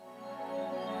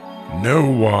No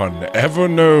one ever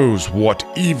knows what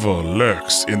evil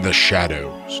lurks in the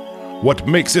shadows, what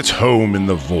makes its home in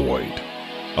the void.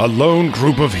 A lone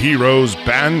group of heroes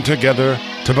band together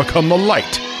to become the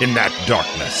light in that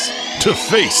darkness, to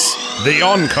face the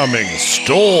oncoming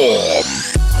storm.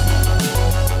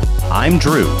 I'm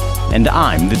Drew, and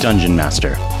I'm the Dungeon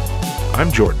Master.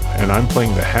 I'm Jordan, and I'm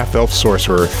playing the half-elf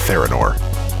sorcerer Theranor.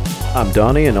 I'm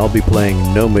Donnie, and I'll be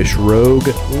playing Gnomish rogue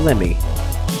Lemmy.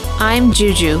 I'm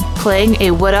Juju, playing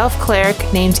a Wood Elf cleric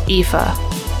named Aoife.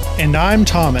 And I'm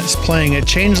Thomas, playing a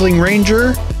changeling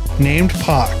ranger named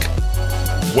Pock.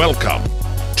 Welcome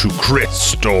to Crit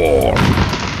Storm.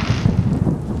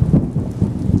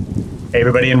 Hey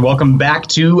everybody, and welcome back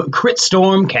to Crit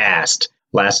Storm Cast.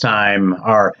 Last time,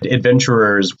 our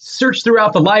adventurers searched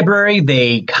throughout the library.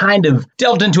 They kind of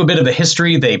delved into a bit of a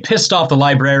history. They pissed off the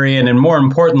librarian, and more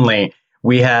importantly,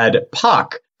 we had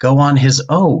Pock go on his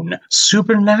own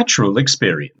supernatural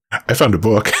experience. I found a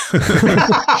book.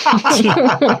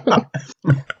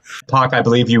 Pock, I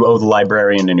believe you owe the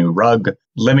librarian a new rug.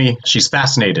 Lemmy, she's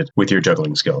fascinated with your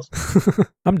juggling skills.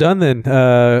 I'm done then.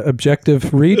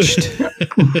 Objective reached. Just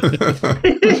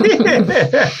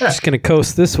going to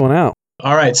coast this one out.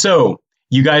 All right, so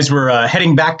you guys were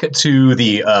heading back to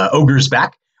the Ogre's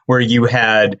Back, where you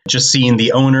had just seen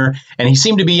the owner, and he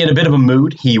seemed to be in a bit of a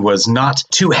mood. He was not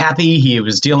too happy. He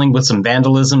was dealing with some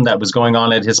vandalism that was going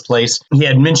on at his place. He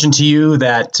had mentioned to you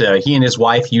that he and his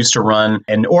wife used to run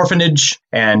an orphanage,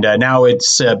 and now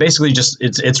it's basically just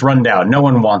it's run down. No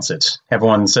one wants it.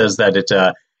 Everyone says that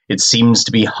it seems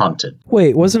to be haunted.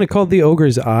 Wait, wasn't it called the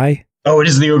Ogre's Eye? Oh, it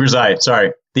is the Ogre's Eye.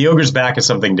 Sorry. The Ogre's Back is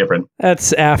something different.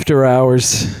 That's after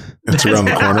hours. It's around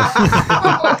the corner.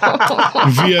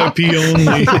 VIP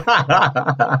only.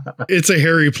 It's a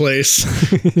hairy place.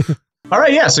 All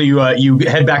right, yeah. So you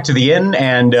head back to the inn,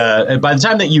 and by the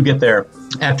time that you get there,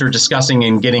 after discussing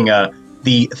and getting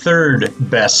the third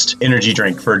best energy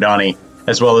drink for Donnie,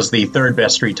 as well as the third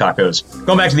best street tacos,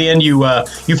 going back to the inn, you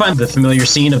find the familiar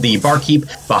scene of the barkeep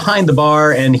behind the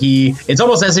bar, and it's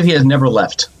almost as if he has never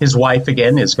left. His wife,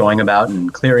 again, is going about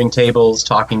and clearing tables,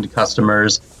 talking to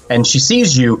customers. And she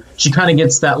sees you, she kind of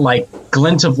gets that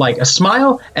glint of a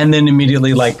smile, and then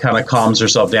immediately kind of calms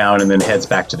herself down and then heads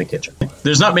back to the kitchen.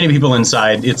 There's not many people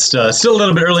inside. It's still a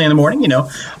little bit early in the morning,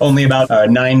 only about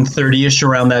 9:30ish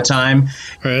around that time.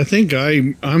 All right, I think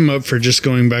I'm up for just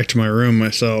going back to my room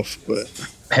myself, but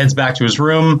heads back to his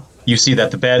room. You see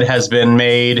that the bed has been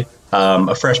made,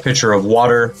 a fresh pitcher of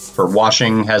water for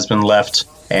washing has been left,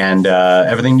 and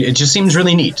everything, it just seems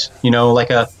really neat, like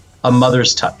a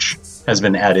mother's touch has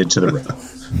been added to the room.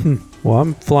 Well,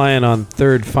 I'm flying on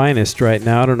third finest right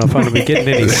now. I don't know if I'm going to be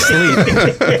getting any sleep.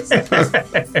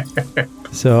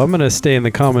 So I'm going to stay in the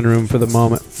common room for the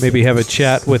moment. Maybe have a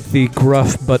chat with the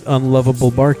gruff but unlovable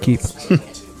barkeep.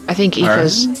 I think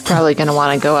Aoife's probably going to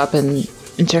want to go up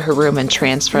into her room and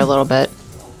transfer a little bit.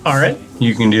 All right,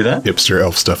 you can do that. Hipster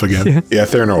elf stuff again. Yeah,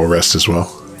 Theranor will rest as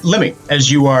well. Lemmy,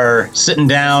 as you are sitting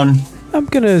down, I'm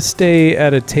going to stay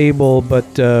at a table,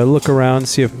 but look around,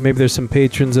 see if maybe there's some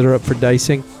patrons that are up for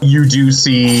dicing. You do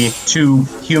see two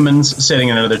humans sitting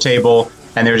at another table,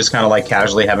 and they're just kind of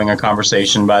casually having a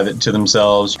conversation to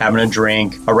themselves, having a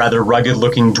drink. A rather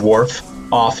rugged-looking dwarf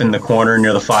off in the corner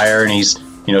near the fire, and he's,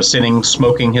 sitting,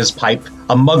 smoking his pipe.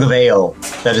 A mug of ale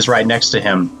that is right next to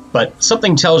him, but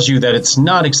something tells you that it's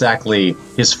not exactly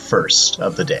his first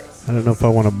of the day. I don't know if I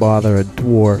want to bother a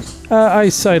dwarf. I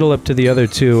sidle up to the other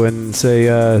two and say,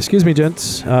 excuse me,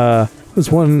 gents. Want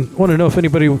to know if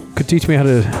anybody could teach me how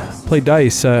to play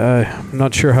dice. I'm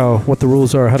not sure what the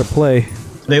rules are, how to play.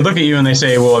 They look at you and they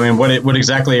say, well, what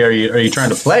exactly are you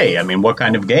trying to play? What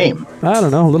kind of game? I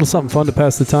don't know, a little something fun to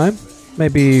pass the time.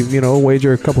 Maybe,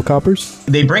 wager a couple coppers.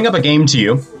 They bring up a game to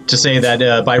you to say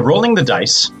that by rolling the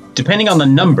dice, depending on the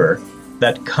number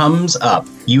that comes up,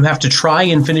 you have to try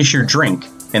and finish your drink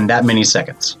in that many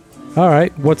seconds. All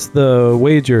right, what's the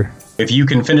wager? If you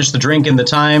can finish the drink in the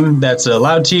time that's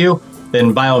allowed to you,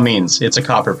 then by all means, it's a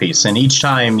copper piece. And each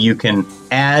time you can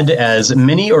add as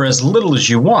many or as little as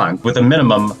you want with a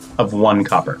minimum of 1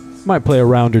 copper. Might play a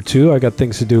round or two. I got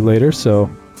things to do later, so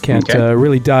can't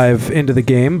really dive into the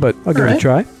game, but I'll give it a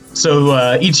try.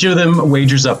 So each of them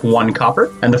wagers up 1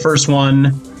 copper, and the first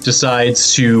one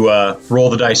decides to roll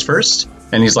the dice first,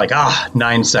 and he's like,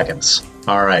 9 seconds.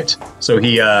 All right. So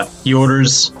he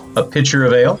orders a pitcher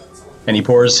of ale, and he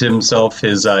pours himself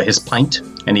his pint,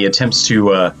 and he attempts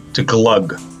to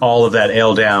glug all of that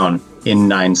ale down in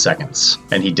 9 seconds,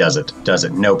 and he does it,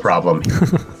 no problem.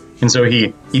 And so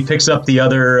he picks up the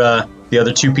other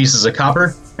 2 pieces of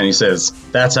copper, and he says,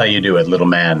 "That's how you do it, little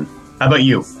man. How about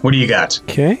you? What do you got?"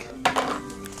 Okay.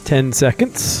 10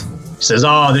 seconds. He says,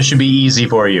 "Oh, this should be easy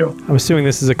for you." I'm assuming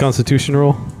this is a Constitution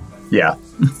roll. Yeah.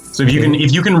 So if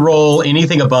you can roll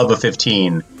anything above a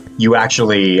 15, you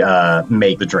actually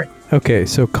make the drink. Okay,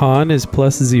 so con is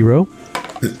 +0.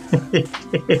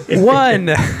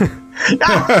 1.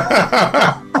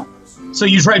 So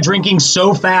you try drinking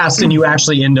so fast and you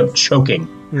actually end up choking.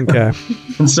 Okay.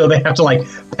 And so they have to like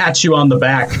pat you on the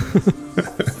back.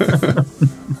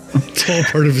 It's all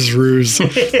part of his ruse.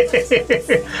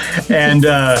 And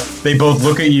they both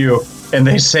look at you and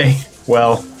they say,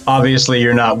 "Well, obviously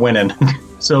you're not winning."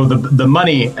 So the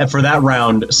money for that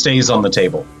round stays on the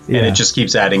table. And Yeah. it just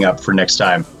keeps adding up for next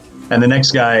time. And the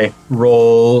next guy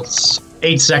rolls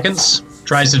 8 seconds,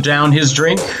 tries to down his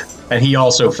drink, and he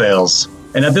also fails.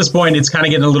 And at this point, it's kind of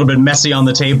getting a little bit messy on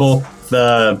the table.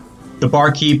 The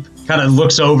barkeep kind of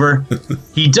looks over.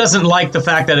 He doesn't like the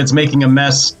fact that it's making a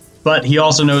mess, but he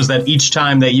also knows that each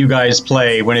time that you guys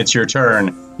play, when it's your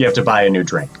turn, you have to buy a new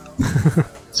drink.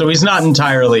 So he's not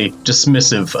entirely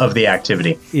dismissive of the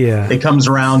activity. Yeah. It comes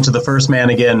around to the first man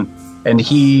again, and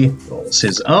he rolls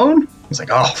his own. He's like,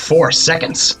 4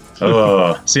 seconds.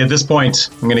 See, at this point,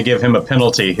 I'm going to give him a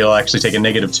penalty. He'll actually take a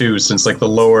 -2, since like the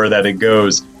lower that it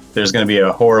goes, there's going to be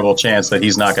a horrible chance that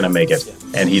he's not going to make it.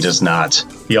 And he does not.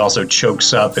 He also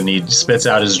chokes up and he spits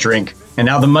out his drink. And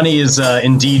now the money is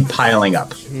indeed piling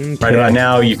up. Okay. Right about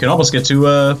now, you can almost get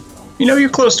to, you're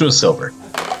close to a silver.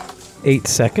 8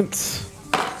 seconds.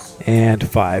 And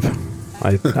 5.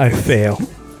 I fail.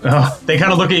 They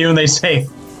kind of look at you and they say,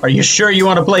 "Are you sure you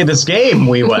want to play this game,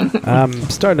 wee one?" I'm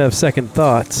starting to have second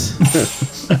thoughts.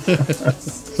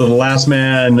 So the last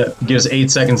man gives 8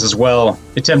 seconds as well,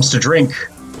 attempts to drink,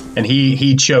 and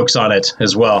he chokes on it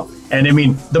as well. And I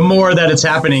mean, the more that it's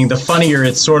happening, the funnier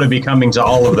it's sort of becoming to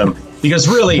all of them. Because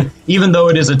really, even though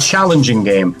it is a challenging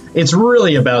game, it's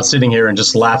really about sitting here and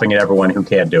just laughing at everyone who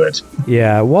can't do it.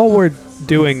 Yeah, while we're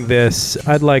doing this,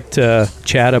 I'd like to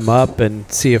chat them up and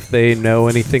see if they know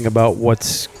anything about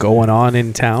what's going on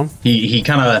in town. He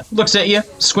kind of looks at you,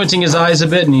 squinting his eyes a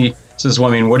bit, and he says, "Well,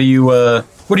 I mean, what are you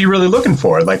really looking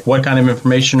for? Like, what kind of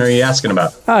information are you asking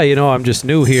about?" I'm just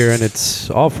new here and it's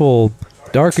awful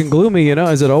dark and gloomy,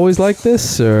 Is it always like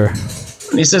this, or...?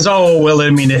 He says, "Oh, well, I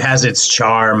mean, it has its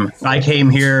charm. I came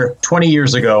here 20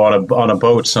 years ago on a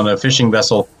boat, on a fishing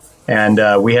vessel, and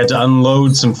we had to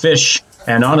unload some fish.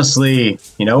 And honestly,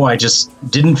 I just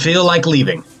didn't feel like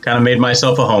leaving. Kind of made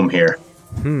myself a home here.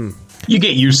 You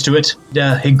get used to it.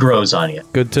 It grows on you."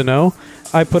 Good to know.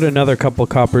 I put another couple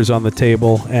coppers on the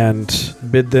table and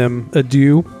bid them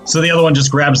adieu. So the other one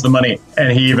just grabs the money,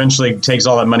 and he eventually takes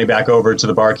all that money back over to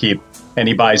the barkeep, and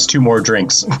he buys 2 more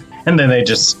drinks. And then they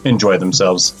just enjoy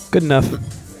themselves. Good enough.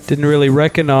 Didn't really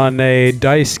reckon on a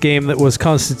dice game that was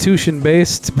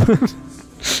Constitution-based.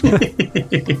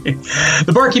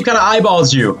 The barkeep kind of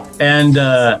eyeballs you, and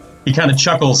he kind of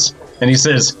chuckles, and he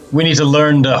says, "We need to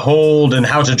learn to hold and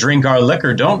how to drink our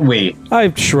liquor, don't we?"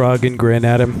 I shrug and grin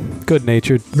at him.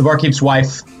 Good-natured. The barkeep's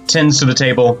wife tends to the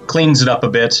table, cleans it up a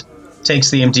bit,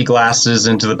 takes the empty glasses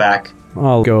into the back.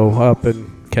 I'll go up and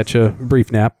catch a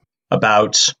brief nap.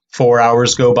 About 4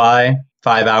 hours go by,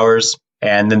 5 hours,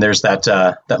 and then there's that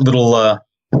little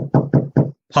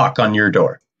knock on your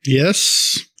door.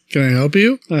 Yes. Can I help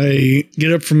you? I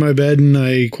get up from my bed and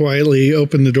I quietly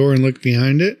open the door and look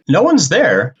behind it. No one's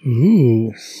there.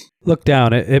 Ooh. Look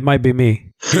down. It might be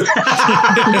me.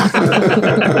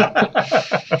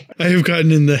 I have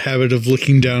gotten in the habit of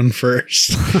looking down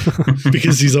first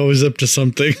because he's always up to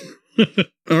something.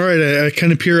 All right, I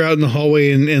kind of peer out in the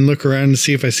hallway and look around to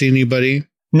see if I see anybody.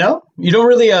 No, you don't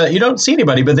really. You don't see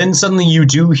anybody. But then suddenly you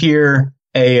do hear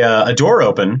a door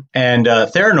open, and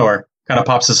Theranor kind of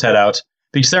pops his head out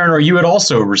because Theranor, you had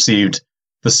also received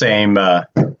the same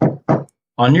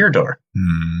on your door.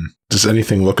 Does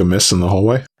anything look amiss in the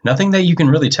hallway? Nothing that you can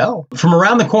really tell. From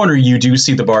around the corner, you do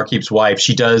see the barkeep's wife.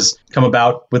 She does come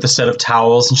about with a set of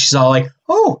towels, and she's all like,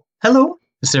 "Oh, hello.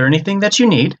 Is there anything that you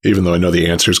need?" Even though I know the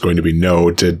answer is going to be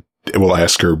no, we'll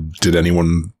ask her, did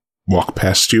anyone walk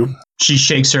past you? She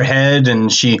shakes her head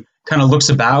and she kind of looks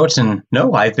about, and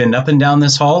no, I've been up and down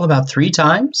this hall about 3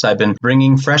 times. I've been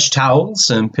bringing fresh towels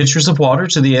and pitchers of water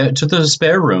to the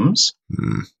spare rooms.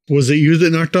 Was it you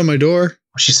that knocked on my door?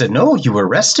 She said, "No, you were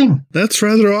resting." That's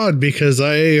rather odd because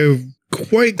I have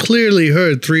quite clearly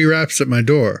heard 3 raps at my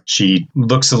door. She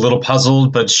looks a little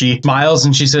puzzled, but she smiles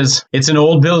and she says, "It's an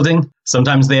old building.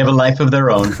 Sometimes they have a life of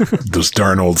their own." Those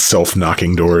darn old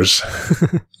self-knocking doors.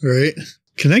 Right.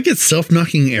 Can I get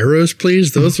self-knocking arrows,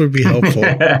 please? Those would be helpful.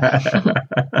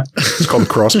 It's called a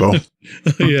crossbow.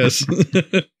 Yes.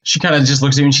 She kind of just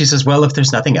looks at you and she says, "Well, if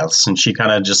there's nothing else," and she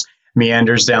kind of just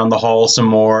meanders down the hall some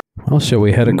more. Well, shall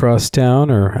we head across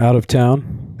town or out of town?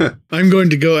 I'm going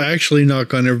to go actually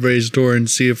knock on everybody's door and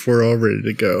see if we're all ready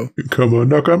to go. Come on,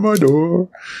 knock on my door.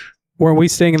 Weren't we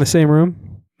staying in the same room?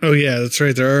 Oh yeah, that's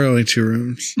right. There are only 2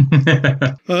 rooms.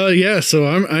 Yeah. So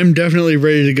I'm definitely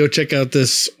ready to go check out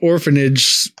this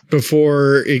orphanage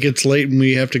before it gets late and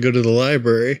we have to go to the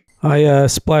library. I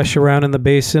splash around in the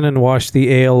basin and wash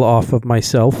the ale off of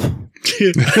myself.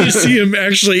 You see him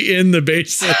actually in the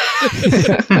basin.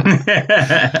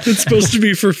 It's supposed to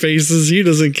be for faces. He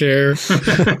doesn't care.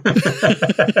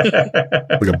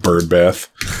 Like a bird bath.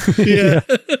 Yeah.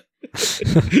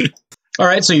 All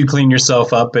right, so you clean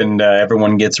yourself up, and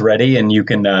everyone gets ready, and you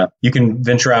can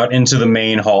venture out into the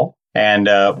main hall. And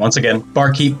once again,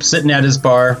 barkeep sitting at his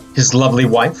bar. His lovely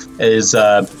wife is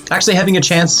actually having a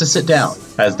chance to sit down,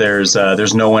 as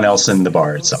there's no one else in the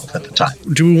bar itself at the time.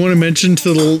 Do we want to mention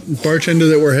to the bartender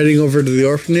that we're heading over to the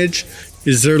orphanage?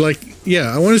 Is there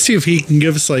I want to see if he can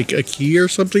give us a key or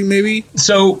something maybe.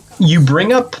 So you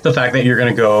bring up the fact that you're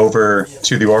going to go over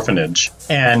to the orphanage,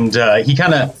 and he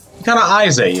kind of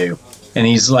eyes at you. And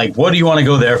he's like, what do you want to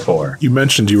go there for? You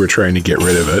mentioned you were trying to get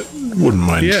rid of it. Wouldn't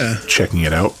mind checking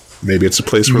it out. Maybe it's a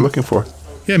place we're looking for.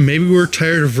 Yeah, maybe we're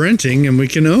tired of renting and we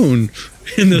can own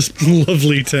in this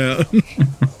lovely town.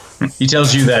 He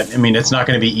tells you that, it's not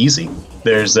going to be easy.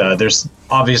 There's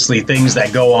obviously things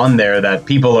that go on there that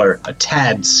people are a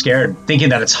tad scared, thinking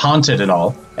that it's haunted and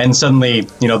all. And suddenly,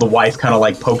 the wife kind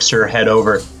of pokes her head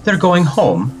over. They're going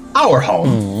home. Our home.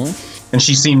 Mm-hmm. And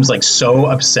she seems so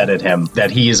upset at him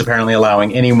that he is apparently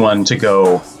allowing anyone to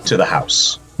go to the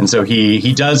house. And so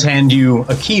he does hand you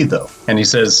a key, though. And he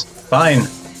says, fine,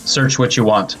 search what you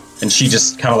want. And she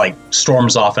just kind of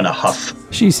storms off in a huff.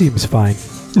 She seems fine.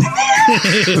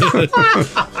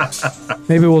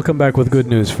 Maybe we'll come back with good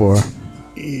news for her.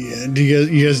 Yeah. Do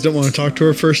you guys don't want to talk to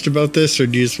her first about this, or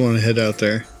do you just want to head out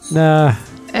there? Nah.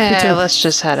 Let's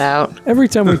just head out. Every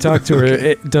time we talk to her,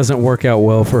 it doesn't work out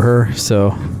well for her,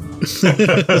 so...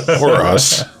 Or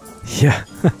us. Yeah.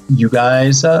 You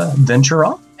guys venture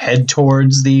off, head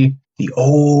towards the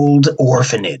old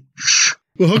orphanage.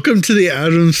 Welcome to the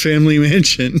Addams Family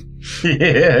Mansion.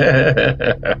 Yeah.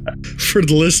 For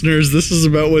the listeners, this is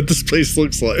about what this place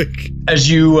looks like. As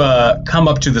you come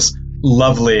up to this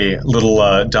lovely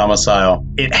little domicile,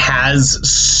 it has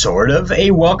sort of a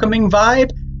welcoming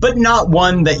vibe, but not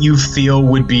one that you feel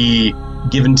would be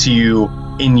given to you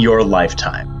in your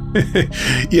lifetime.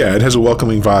 Yeah, it has a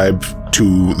welcoming vibe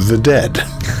to the dead.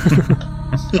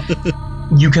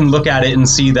 You can look at it and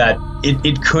see that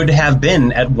it could have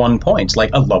been at one point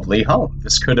a lovely home.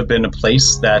 This could have been a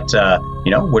place that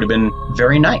would have been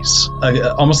very nice,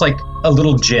 almost like a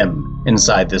little gym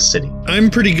inside this city. I'm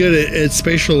pretty good at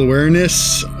spatial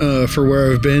awareness for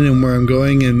where I've been and where I'm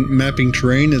going, and mapping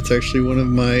terrain. It's actually one of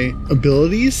my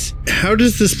abilities. How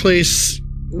does this place,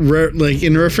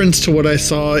 in reference to what I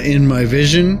saw in my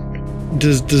vision,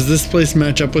 does this place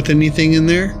match up with anything in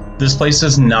there? This place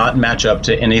does not match up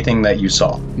to anything that you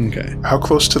saw. Okay. How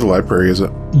close to the library is it?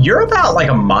 You're about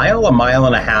a mile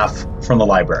and a half from the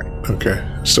library. Okay.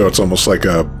 So it's almost like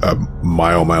a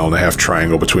mile and a half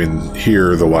triangle between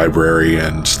here, the library,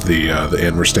 and the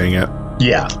inn we're staying at?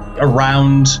 Yeah.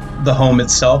 Around the home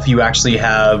itself, you actually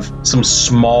have some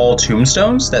small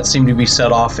tombstones that seem to be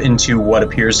set off into what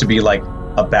appears to be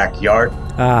a backyard.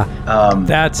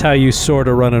 That's how you sort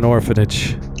of run an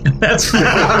orphanage. That's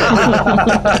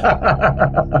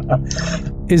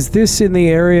Is this in the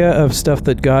area of stuff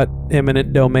that got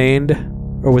eminent domained,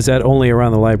 or was that only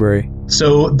around the library?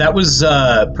 So that was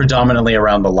predominantly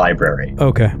around the library.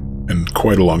 Okay. And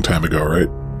quite a long time ago, right?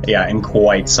 Yeah, and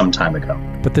quite some time ago.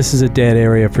 But this is a dead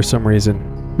area for some reason.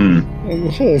 Well,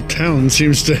 the whole town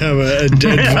seems to have a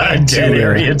dead vibe dead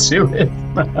area to it.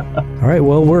 All right,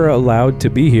 well, we're allowed to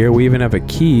be here. We even have a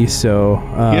key, so...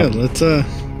 yeah,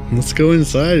 let's go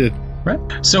inside it. Right.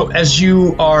 So as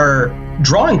you are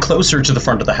drawing closer to the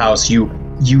front of the house, you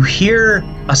hear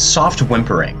a soft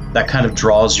whimpering that kind of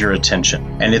draws your attention.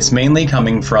 And it's mainly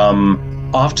coming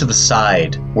from off to the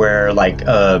side where a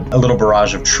little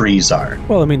barrage of trees are.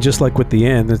 Well, just like with the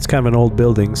inn, it's kind of an old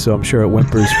building, so I'm sure it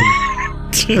whimpers from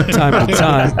time to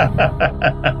time.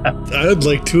 I'd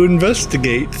like to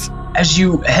investigate. As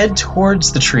you head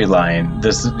towards the tree line,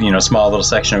 this small little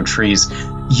section of trees,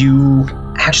 you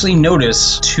actually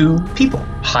notice 2 people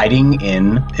hiding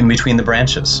in between the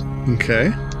branches.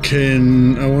 Okay.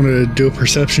 I want to do a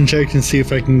perception check and see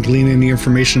if I can glean any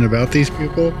information about these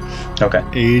people. Okay.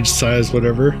 Age, size,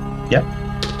 whatever. Yep.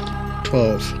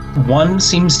 12. One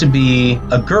seems to be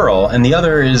a girl, and the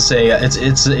other is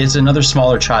it's another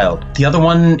smaller child. The other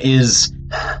one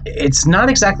it's not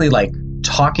exactly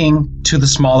talking to the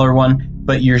smaller one,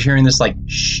 but you're hearing this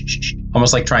shh, shh, shh,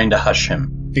 almost trying to hush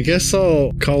him. I guess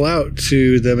I'll call out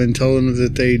to them and tell them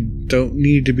that they don't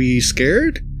need to be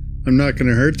scared. I'm not going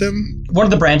to hurt them. One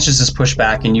of the branches is pushed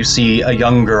back, and you see a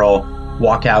young girl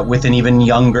walk out with an even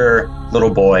younger little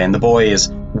boy, and the boy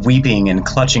is weeping and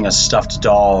clutching a stuffed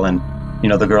doll, and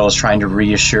the girl is trying to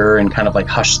reassure and kind of like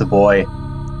hush the boy,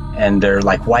 and they're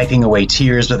like wiping away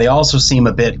tears, but they also seem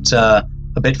a bit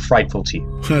frightful to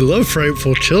you. I love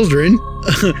frightful children.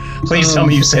 Please tell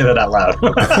me you say that out loud.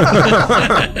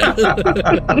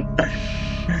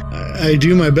 I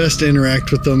do my best to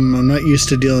interact with them. I'm not used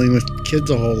to dealing with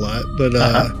kids a whole lot, but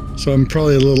so I'm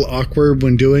probably a little awkward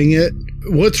when doing it.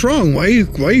 What's wrong? Why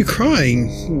are you crying?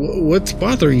 What's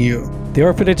bothering you? The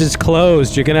orphanage is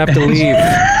closed. You're gonna have to leave.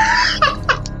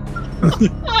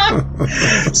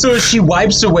 So as she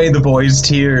wipes away the boy's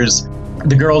tears,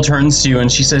 the girl turns to you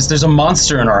and she says, "There's a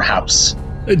monster in our house."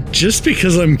 Just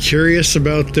because I'm curious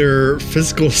about their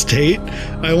physical state,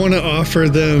 I want to offer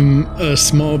them a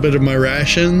small bit of my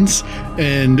rations,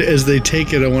 and as they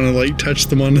take it, I want to like touch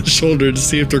them on the shoulder to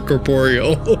see if they're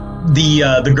corporeal.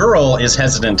 The girl is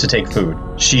hesitant to take food.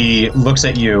 She looks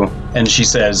at you and she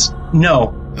says,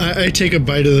 "No." I take a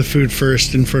bite of the food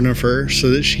first in front of her so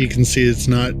that she can see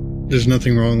there's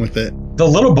nothing wrong with it. The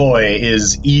little boy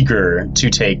is eager to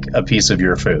take a piece of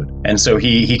your food. And so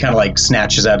he kind of like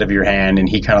snatches out of your hand and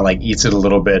he kind of like eats it a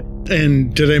little bit.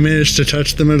 And did I manage to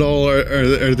touch them at all?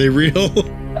 Are they real?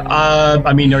 Are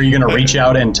you going to reach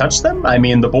out and touch them? I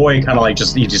mean, the boy kind of like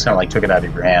he just kind of like took it out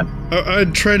of your hand.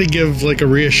 I'd try to give like a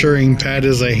reassuring pat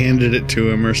as I handed it to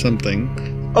him or something.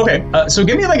 Okay, so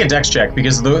give me like a dex check,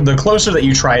 because the closer that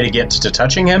you try to get to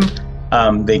touching him,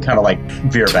 they kind of like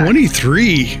veer back.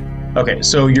 23. Okay,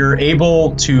 so you're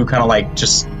able to kind of like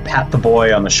just pat the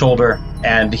boy on the shoulder,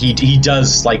 and he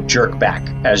does like jerk back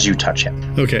as you touch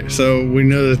him. Okay, so we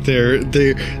know that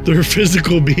they're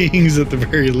physical beings at the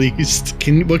very least.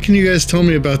 What can you guys tell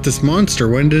me about this monster?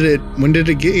 When did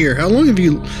it get here? How long have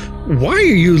you? Why are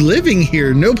you living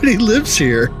here? Nobody lives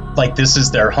here. Like, this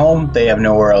is their home. They have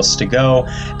nowhere else to go.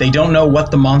 They don't know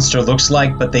what the monster looks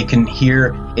like, but they can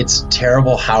hear its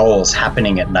terrible howls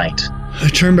happening at night. I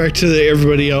turn back to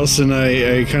everybody else and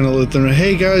I kind of let them know,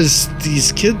 hey guys,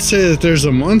 these kids say that there's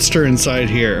a monster inside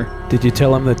here. Did you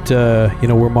tell them that,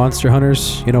 we're monster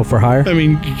hunters, for hire? I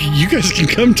mean, you guys can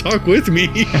come talk with me.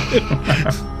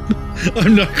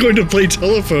 I'm not going to play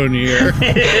telephone here.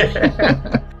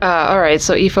 All right,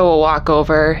 so Aoife will walk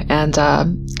over and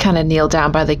kind of kneel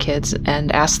down by the kids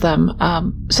and ask them,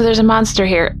 so there's a monster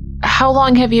here. How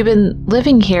long have you been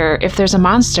living here if there's a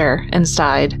monster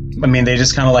inside? I mean, they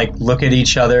just kind of like look at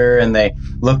each other and they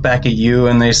look back at you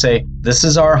and they say, "This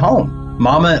is our home.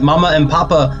 Mama and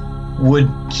Papa would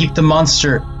keep the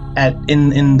monster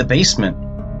in the basement.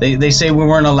 They say we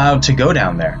weren't allowed to go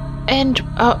down there." And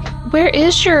where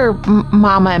is your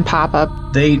Mama and Papa?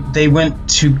 They went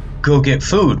to go get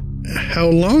food. How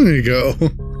long ago?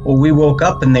 Well, we woke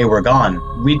up and they were gone.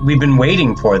 We've been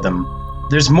waiting for them.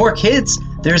 There's more kids.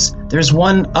 There's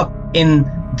one up in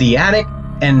the attic,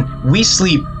 and we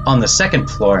sleep on the second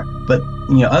floor, but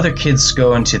other kids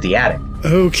go into the attic.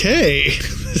 Okay,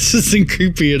 this isn't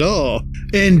creepy at all.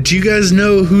 And do you guys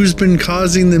know who's been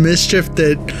causing the mischief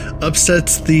that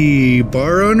upsets the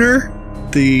bar owner?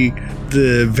 The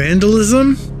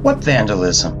vandalism? What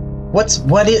vandalism?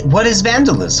 What is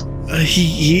vandalism?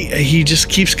 He just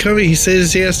keeps coming. He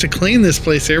says he has to clean this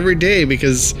place every day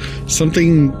because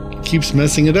something keeps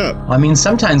messing it up. I mean,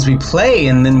 sometimes we play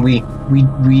and then we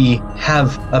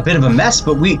have a bit of a mess,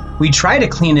 but we try to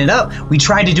clean it up. We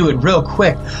try to do it real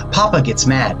quick. Papa gets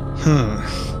mad.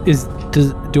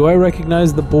 Do I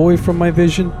recognize the boy from my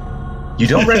vision? You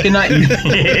don't recognize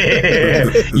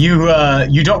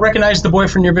you don't recognize the boy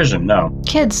from your vision, no.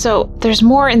 Kids, so there's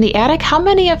more in the attic. How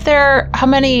many of there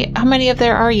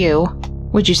are you?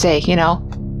 Would you say?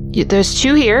 There's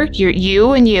two here. You're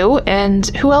you, and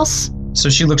who else? So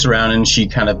she looks around and she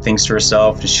kind of thinks to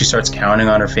herself. She starts counting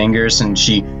on her fingers and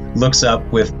she looks up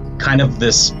with kind of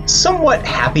this somewhat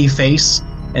happy face,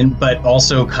 but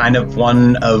also kind of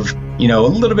one of a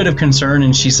little bit of concern.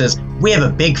 And she says, "We have a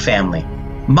big family.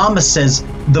 Mama says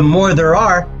the more there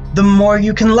are, the more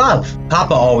you can love.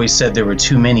 Papa always said there were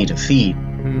too many to feed.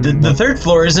 The third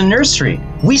floor is a nursery.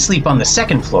 We sleep on the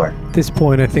second floor." At this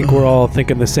point, I think we're all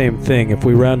thinking the same thing. If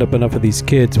we round up enough of these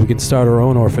kids, we can start our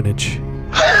own orphanage.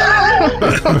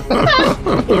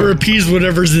 Or appease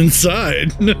whatever's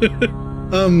inside.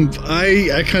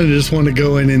 I kind of just want to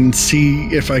go in and see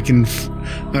if I can,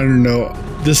 I don't know,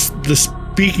 this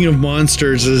speaking of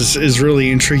monsters is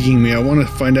really intriguing me. I want to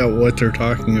find out what they're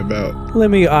talking about.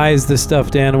 Lemmy eyes the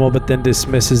stuffed animal, but then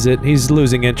dismisses it. He's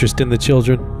losing interest in the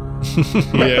children.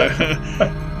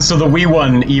 Yeah. So the wee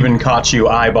one even caught you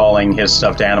eyeballing his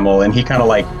stuffed animal, and he kind of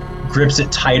like grips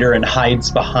it tighter and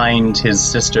hides behind his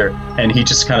sister, and he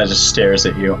just kind of just stares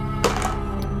at you.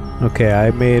 Okay,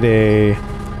 I made a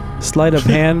sleight of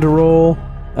hand roll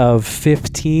of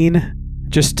 15.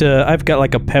 I've got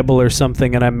like a pebble or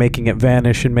something, and I'm making it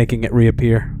vanish and making it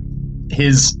reappear.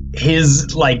 His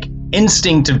like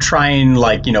instinct of trying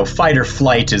like, fight or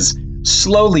flight is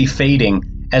slowly fading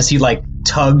as he like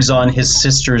tugs on his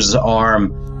sister's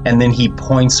arm, and then he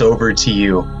points over to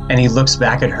you, and he looks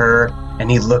back at her, and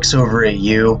he looks over at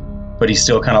you, but he's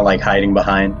still kind of like hiding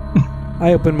behind.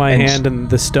 I open my hand and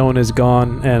the stone is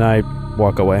gone, and I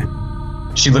walk away.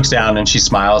 She looks down and she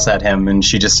smiles at him, and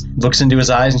she just looks into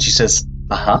his eyes and she says,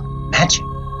 magic.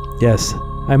 Yes,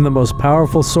 I'm the most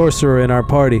powerful sorcerer in our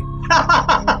party.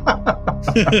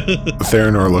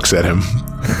 Theranor looks at him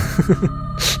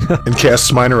and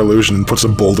casts Minor Illusion and puts a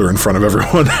boulder in front of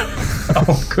everyone.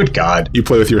 Oh, good God. You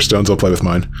play with your stones, I'll play with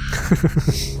mine.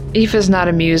 Aoife's not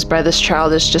amused by this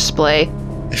childish display.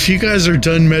 If you guys are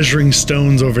done measuring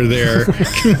stones over there,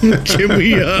 can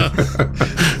we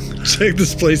check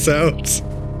this place out?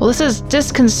 Well, this is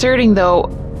disconcerting, though,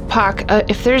 Puck.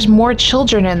 If there's more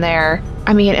children in there,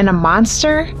 and a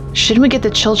monster, shouldn't we get the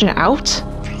children out?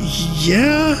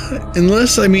 Yeah,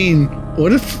 unless,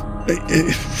 what if...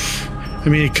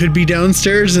 it could be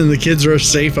downstairs and the kids are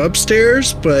safe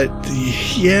upstairs, but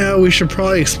yeah, we should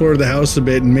probably explore the house a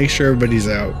bit and make sure everybody's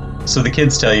out. So the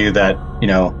kids tell you that,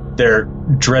 they're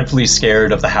dreadfully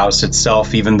scared of the house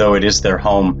itself, even though it is their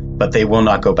home, but they will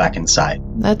not go back inside.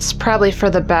 That's probably for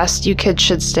the best. You kids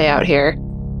should stay out here.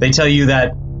 They tell you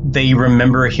that they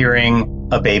remember hearing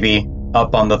a baby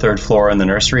up on the 3rd floor in the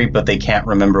nursery, but they can't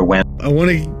remember when. I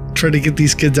want to try to get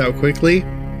these kids out quickly.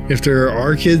 If there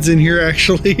are kids in here,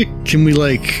 actually, can we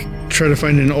try to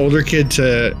find an older kid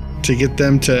to get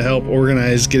them to help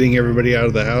organize getting everybody out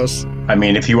of the house?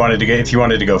 If you wanted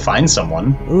to go find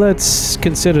someone. Let's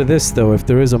consider this though. If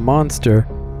there is a monster,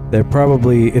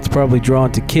 it's probably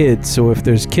drawn to kids. So if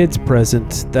there's kids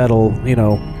present, that'll,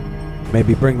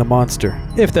 maybe bring the monster.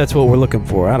 If that's what we're looking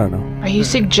for, I don't know. Are you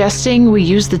suggesting we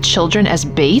use the children as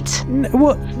bait?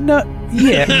 No,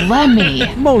 yeah.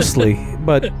 Lemmy. Mostly,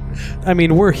 but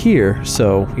we're here,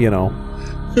 so,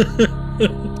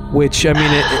 which,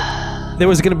 there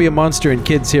was going to be a monster and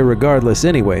kids here regardless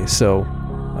anyway, so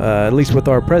at least with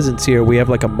our presence here, we have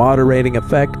like a moderating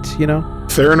effect,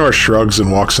 Theranor shrugs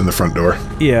and walks in the front door.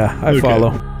 Yeah, I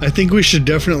follow. I think we should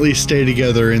definitely stay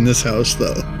together in this house,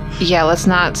 though. Yeah, let's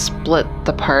not split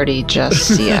the party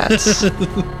just yet.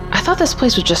 I thought this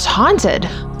place was just haunted.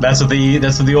 That's what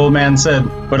the old man said,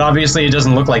 but obviously it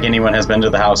doesn't look like anyone has been to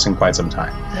the house in quite some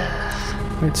time.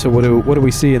 Right, so what do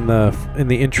we see in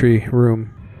the entry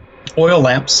room? Oil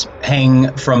lamps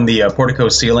hang from the portico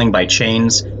ceiling by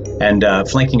chains, and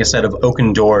flanking a set of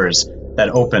oaken doors that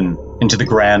open into the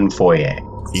grand foyer.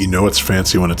 You know it's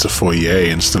fancy when it's a foyer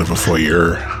instead of a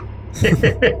foyer.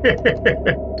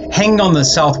 Hanging on the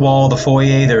south wall of the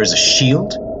foyer, there is a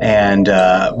shield, and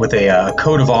with a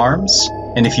coat of arms.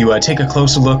 And if you take a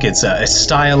closer look, it's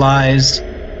stylized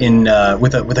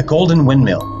with a golden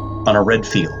windmill on a red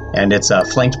field, and it's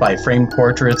flanked by framed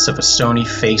portraits of a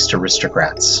stony-faced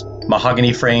aristocrats.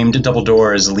 Mahogany-framed double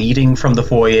doors leading from the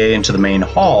foyer into the main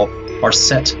hall are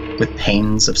set with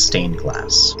panes of stained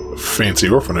glass. Fancy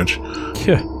orphanage.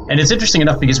 Yeah. And it's interesting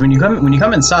enough because when you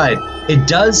come inside, it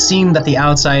does seem that the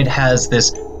outside has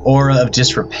this aura of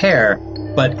disrepair,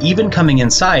 but even coming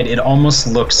inside, it almost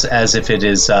looks as if it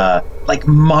is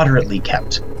moderately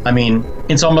kept.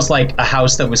 It's almost like a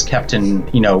house that was kept in,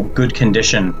 good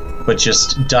condition, but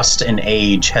just dust and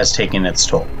age has taken its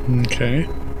toll. Okay.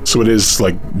 So it is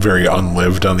very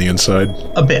unlived on the inside?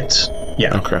 A bit,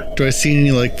 yeah. Okay. Do I see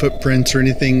any footprints or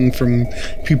anything from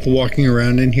people walking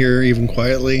around in here, even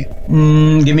quietly?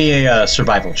 Give me a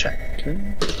survival check. Okay.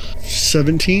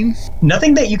 17?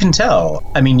 Nothing that you can tell.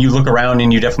 You look around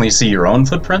and you definitely see your own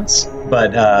footprints,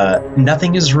 but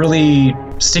nothing is really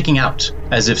sticking out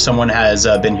as if someone has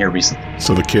been here recently.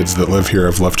 So the kids that live here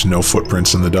have left no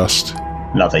footprints in the dust?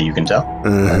 Not that you can tell.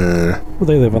 Well,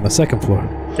 they live on the 2nd floor.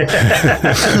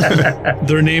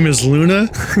 Their name is Luna?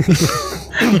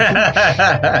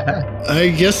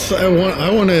 I guess I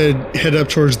want to head up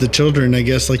towards the children, I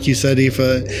guess, like you said, Aoife,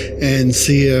 and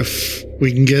see if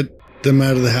we can get them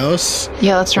out of the house.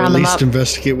 Yeah, let's round them up. At least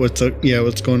investigate what's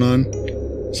going on.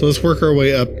 So let's work our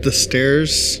way up the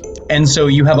stairs. And so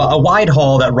you have a wide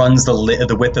hall that runs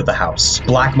the width of the house.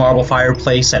 Black marble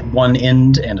fireplace at one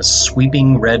end and a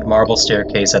sweeping red marble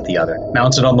staircase at the other.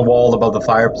 Mounted on the wall above the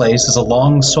fireplace is a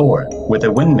long sword with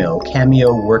a windmill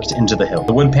cameo worked into the hilt.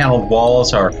 The wood-paneled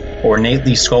walls are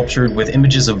ornately sculptured with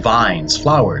images of vines,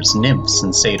 flowers, nymphs,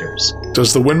 and satyrs.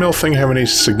 Does the windmill thing have any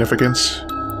significance?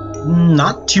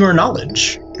 Not to your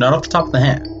knowledge. Not off the top of the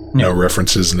head. No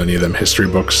references in any of them history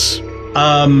books?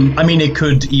 I mean, it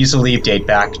could easily date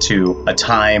back to a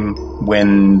time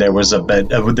when there was a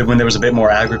bit more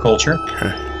agriculture.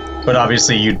 Okay. But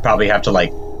obviously, you'd probably have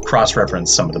to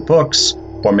cross-reference some of the books,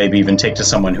 or maybe even take to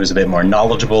someone who's a bit more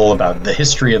knowledgeable about the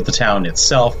history of the town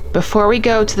itself. Before we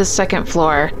go to the second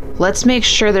floor, let's make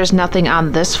sure there's nothing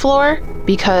on this floor,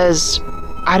 because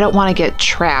I don't want to get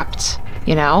trapped,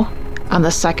 on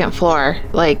the second floor.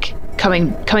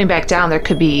 Coming back down, there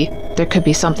could be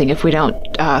something if we don't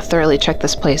thoroughly check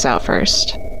this place out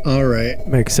first. All right.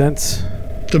 Makes sense.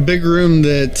 The big room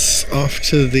that's off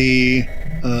to the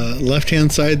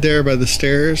left-hand side there by the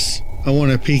stairs, I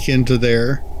want to peek into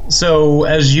there. So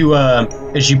as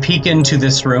you peek into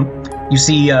this room, you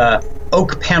see a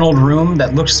oak-paneled room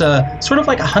that looks sort of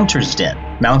like a hunter's den.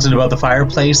 Mounted above the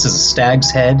fireplace is a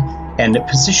stag's head, and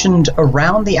positioned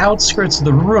around the outskirts of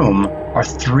the room are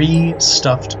 3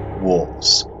 stuffed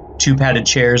wolves. 2 padded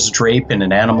chairs drape in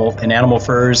animal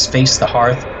furs face the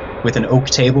hearth, with an oak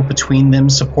table between them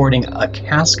supporting a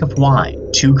cask of wine,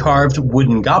 2 carved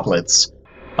wooden goblets,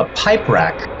 a pipe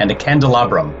rack, and a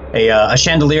candelabrum. A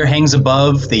chandelier hangs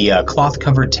above the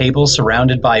cloth-covered table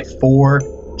surrounded by 4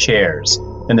 chairs.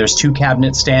 And there's 2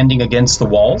 cabinets standing against the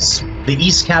walls. The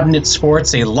east cabinet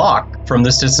sports a lock from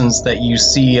this distance that you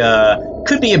see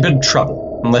could be a bit of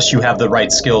trouble, unless you have the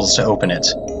right skills to open it.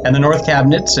 And the north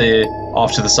cabinet,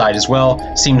 off to the side as well,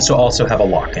 seems to also have a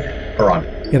lock in it, or on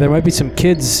it. Yeah, there might be some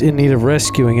kids in need of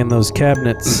rescuing in those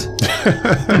cabinets.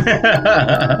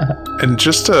 And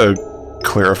just to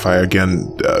clarify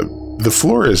again, the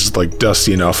floor is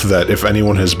dusty enough that if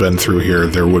anyone has been through here,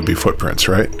 there would be footprints,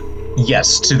 right?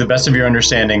 Yes, to the best of your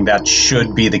understanding, that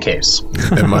should be the case.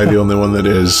 Am I the only one that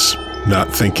is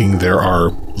not thinking there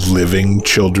are living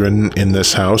children in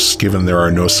this house, given there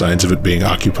are no signs of it being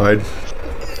occupied?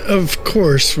 Of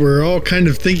course, we're all kind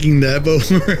of thinking that,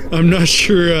 but I'm not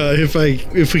sure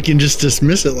if we can just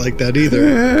dismiss it like that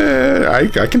either.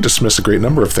 I can dismiss a great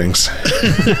number of things.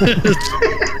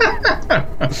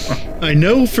 I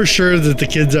know for sure that the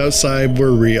kids outside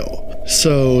were real.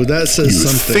 So that says You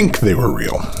something. think they were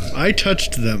real. I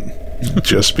touched them.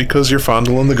 Just because you're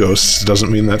fondling the ghosts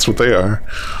doesn't mean that's what they are.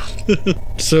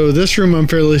 So this room I'm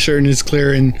fairly certain is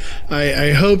clear, and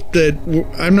I hope that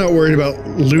I'm not worried about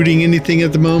looting anything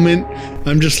at the moment.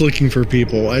 I'm just looking for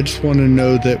people. I just want to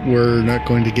know that we're not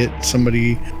going to get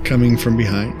somebody coming from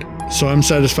behind. So I'm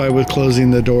satisfied with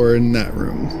closing the door in that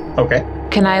room. Okay.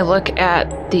 Can I look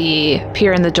at the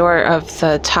peer in the door of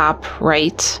the top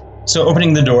right? So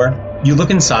opening the door, you look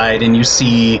inside and you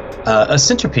see a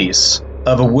centerpiece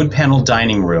of a wood-paneled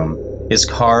dining room is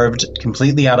carved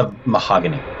completely out of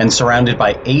mahogany and surrounded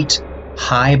by 8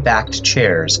 high-backed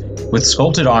chairs with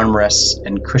sculpted armrests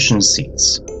and cushioned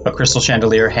seats. A crystal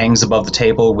chandelier hangs above the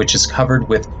table, which is covered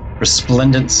with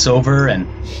resplendent silver and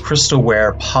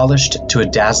crystalware polished to a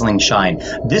dazzling shine.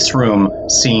 This room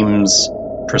seems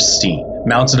pristine.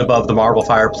 Mounted above the marble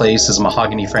fireplace is a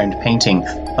mahogany-framed painting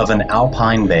of an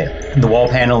alpine vale. The wall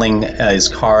paneling is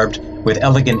carved with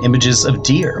elegant images of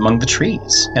deer among the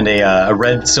trees, and a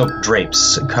red silk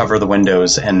drapes cover the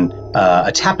windows, and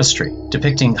a tapestry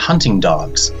depicting hunting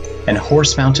dogs and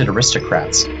horse-mounted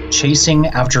aristocrats chasing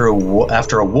after a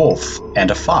wolf and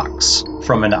a fox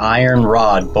from an iron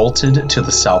rod bolted to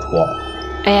the south wall.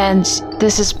 And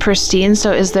this is pristine,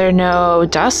 so is there no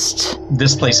dust?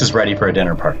 This place is ready for a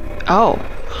dinner party. Oh,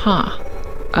 huh.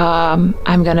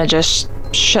 I'm gonna just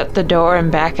shut the door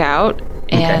and back out,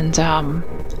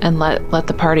 and let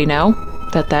the party know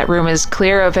that room is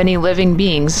clear of any living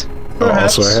beings.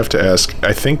 Also, I have to ask,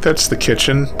 I think that's the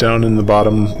kitchen down in the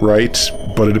bottom right,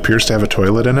 but it appears to have a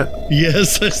toilet in it.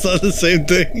 Yes, I saw the same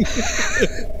thing.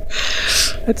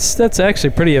 That's actually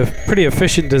pretty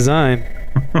efficient design.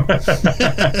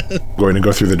 Going to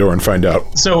go through the door and find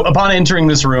out. So upon entering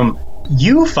this room,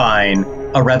 you find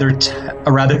a rather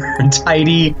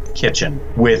tidy kitchen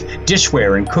with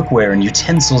dishware and cookware and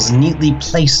utensils neatly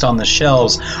placed on the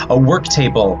shelves, a work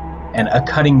table and a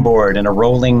cutting board and a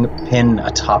rolling pin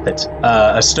atop it.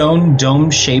 A stone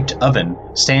dome-shaped oven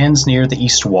stands near the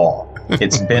east wall,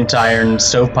 its bent iron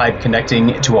stovepipe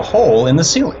connecting to a hole in the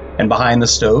ceiling. And behind the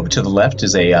stove to the left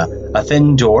is a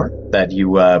thin door that you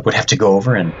would have to go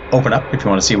over and open up if you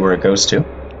want to see where it goes to.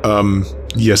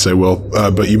 Yes, I will.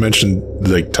 But you mentioned,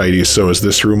 like, tidy, so is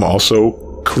this room also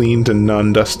cleaned and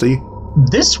non-dusty?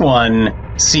 This one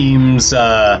seems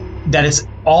that it's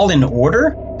all in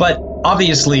order, but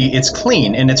obviously it's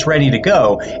clean and it's ready to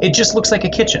go. It just looks like a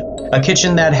kitchen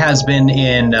that has been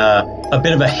in a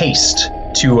bit of a haste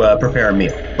to prepare a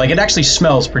meal. Like, it actually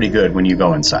smells pretty good when you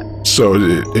go inside. So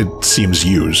it seems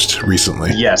used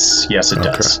recently. Yes, it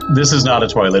does. This is not a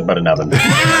toilet, but an oven.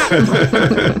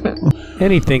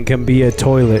 Anything can be a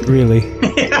toilet, really.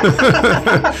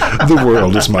 The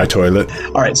world is my toilet.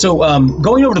 All right, so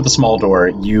going over to the small door,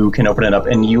 you can open it up,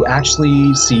 and you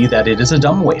actually see that it is a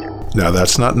dumbwaiter. Now,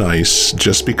 that's not nice,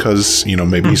 just because,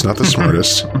 maybe he's not the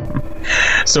smartest.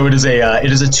 So it is a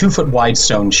 2-foot wide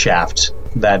stone shaft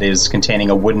that is containing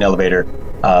a wooden elevator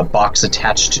box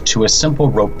attached to a simple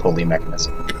rope pulley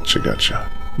mechanism. Gotcha.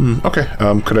 Okay.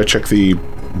 Could I check the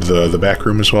back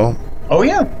room as well? Oh,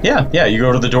 yeah. You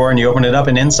go to the door and you open it up,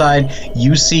 and inside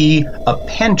you see a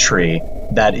pantry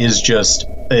that is just,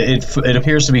 it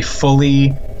appears to be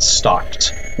fully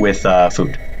stocked with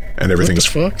food. And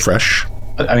everything's What the fuck? fresh?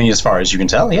 I mean, as far as you can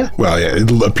tell, yeah. Well, yeah,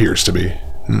 it appears to be.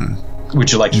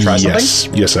 Would you like to try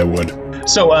something? Yes, I would.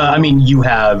 So, you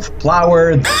have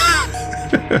flour.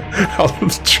 I'll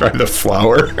try the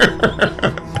flour.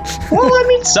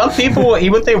 Well, some people will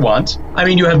eat what they want.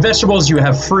 You have vegetables, you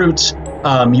have fruit.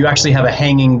 You actually have a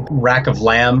hanging rack of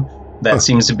lamb that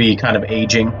seems to be kind of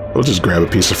aging. We'll just grab a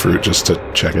piece of fruit just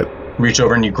to check it. Reach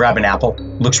over and you grab an apple.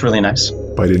 Looks really nice.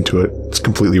 Bite into it. It's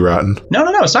completely rotten. No,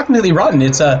 it's not completely rotten.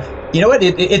 It's you know what?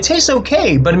 It tastes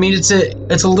okay, but it's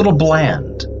a little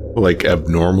bland. Like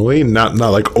abnormally? Not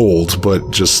like old,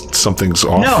 but just something's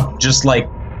off? No, just like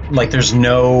there's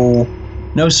no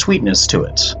sweetness to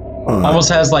it. Almost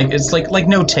has it's like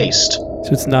no taste. So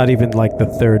it's not even like the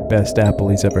third best apple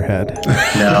he's ever had.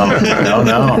 No.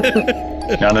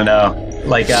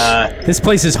 Like, This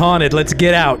place is haunted. Let's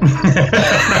get out.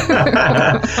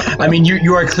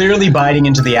 You are clearly biting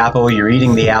into the apple. You're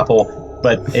eating the apple,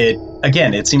 but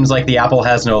it seems like the apple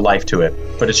has no life to it,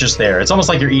 but it's just there. It's almost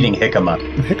like you're eating jicama.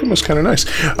 Jicama's kind of nice.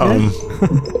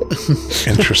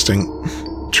 Interesting.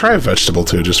 Try a vegetable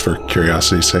too, just for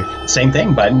curiosity's sake. Same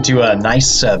thing, bite into a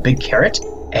nice big carrot.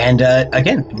 And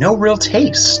again, no real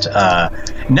taste.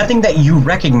 Nothing that you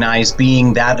recognize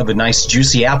being that of a nice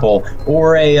juicy apple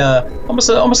or almost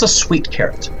a sweet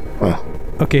carrot. Oh.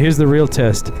 Okay, here's the real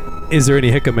test. Is there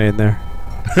any jicama in there?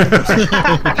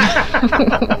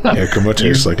 Jicama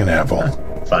tastes like an apple.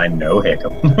 Find no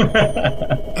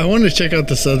jicama. I want to check out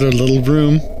this other little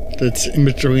room that's in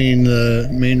between the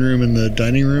main room and the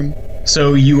dining room.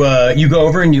 So you go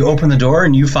over and you open the door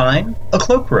and you find a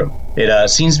cloakroom. It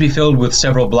seems to be filled with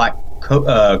several black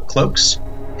cloaks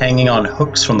hanging on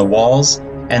hooks from the walls,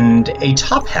 and a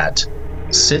top hat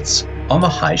sits on the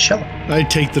high shelf. I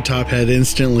take the top hat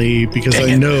instantly because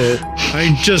I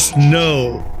just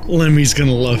know Lemmy's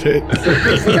gonna love it.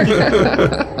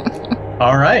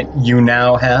 All right, you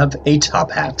now have a top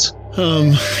hat.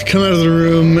 Come out of the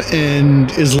room,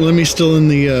 and is Lemmy still in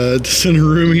the center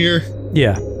room here?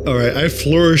 Yeah. All right, I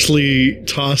flourishly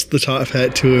tossed the top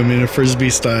hat to him in a frisbee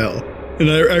style, and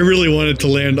I really wanted to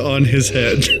land on his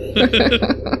head. You're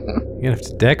gonna have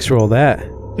to dex roll that.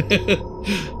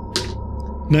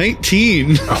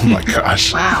 19. Oh my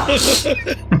gosh. Wow.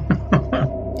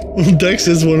 Well, dex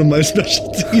is one of my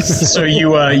specialties. So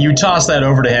you toss that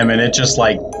over to him, and it just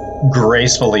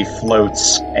gracefully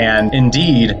floats, and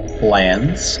indeed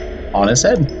lands on his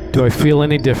head. Do I feel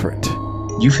any different?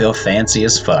 You feel fancy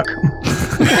as fuck.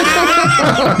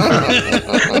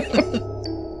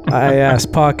 I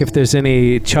asked Pock if there's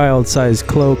any child-sized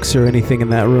cloaks or anything in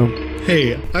that room.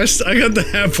 Hey, I got the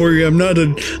hat for you. I'm not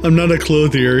a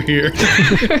clothier here.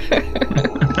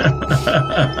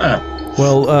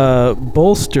 Well,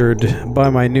 bolstered by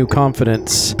my new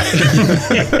confidence,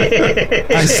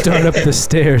 I start up the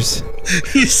stairs.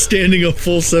 He's standing a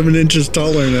full 7 inches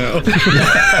taller now.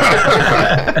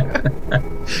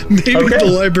 Maybe the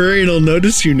librarian will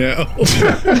notice you now.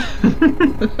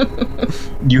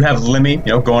 You have Lemmy,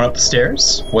 going up the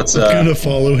stairs. What's I'm gonna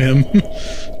follow him.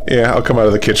 Yeah, I'll come out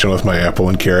of the kitchen with my apple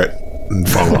and carrot and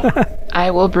follow.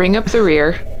 I will bring up the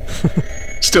rear.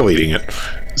 Still eating it.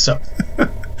 So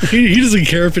He doesn't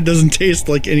care if it doesn't taste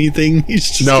like anything.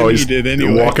 He's just gonna eat it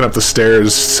anyway. Walking up the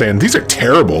stairs saying, "These are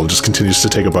terrible," and just continues to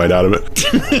take a bite out of it.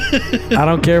 I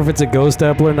don't care if it's a ghost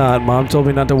apple or not. Mom told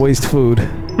me not to waste food.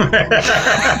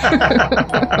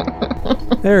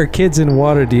 There are kids in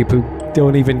Waterdeep who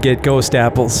don't even get ghost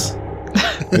apples.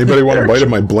 Anybody want a bite of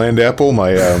my bland apple?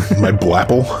 My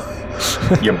blapple?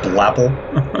 your blapple.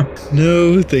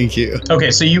 No, thank you.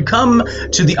 Okay, so you come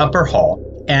to the upper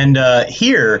hall, And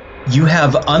here you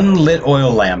have unlit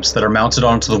oil lamps that are mounted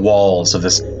onto the walls of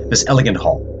this elegant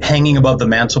hall. Hanging above the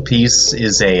mantelpiece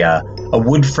is a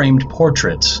wood-framed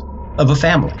portrait of a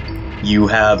family. You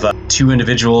have 2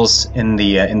 individuals in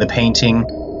the painting,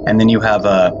 and then you have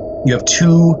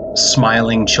 2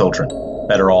 smiling children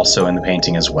that are also in the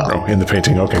painting as well. Oh, in the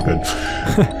painting. Okay, good.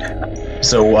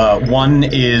 So one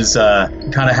is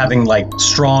kind of having like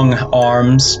strong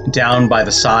arms down by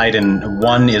the side, and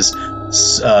one is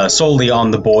solely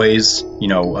on the boy's,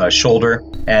 shoulder.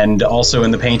 And also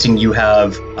in the painting, you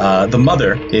have the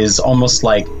mother is almost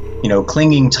like,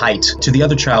 clinging tight to the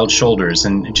other child's shoulders,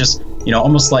 and just,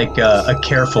 almost like a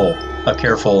careful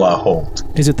hold.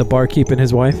 Is it the barkeep and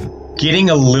his wife? Getting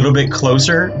a little bit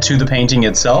closer to the painting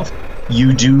itself,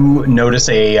 you do notice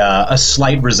a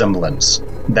slight resemblance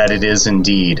that it is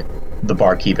indeed the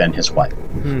barkeep and his wife.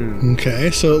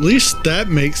 Okay, so at least that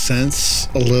makes sense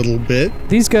a little bit.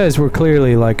 These guys were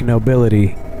clearly like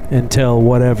nobility until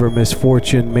whatever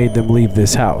misfortune made them leave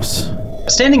this house.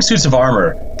 Standing suits of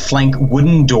armor flank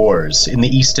wooden doors in the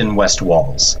east and west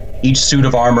walls. Each suit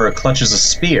of armor clutches a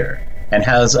spear and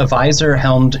has a visor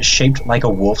helmed shaped like a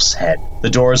wolf's head. The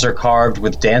doors are carved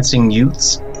with dancing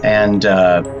youths, and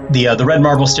the red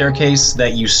marble staircase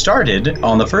that you started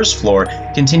on the first floor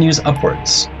continues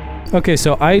upwards. Okay,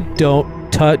 so I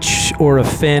don't touch or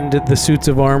offend the suits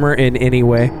of armor in any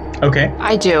way. Okay.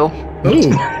 I do.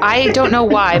 Ooh. I don't know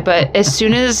why, but as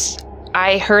soon as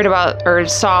I heard about or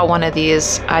saw one of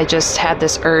these, I just had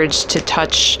this urge to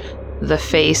touch the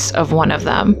face of one of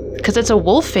them. Because it's a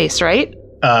wolf face, right?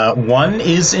 One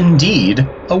is indeed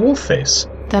a wolf face.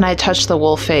 Then I touched the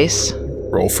wolf face.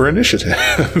 Roll for initiative.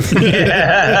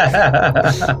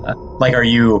 Like, are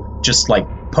you just like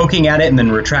poking at it and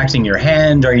then retracting your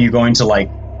hand? Are you going to like,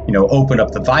 open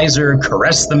up the visor,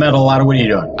 caress the metal out of what are you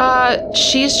doing?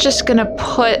 She's just gonna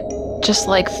put just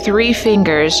like 3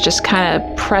 fingers, just kind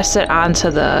of press it onto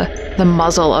the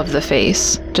muzzle of the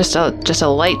face. Just a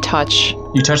light touch.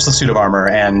 You touch the suit of armor,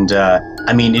 and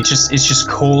it's just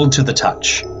cold to the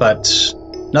touch, but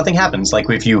nothing happens. Like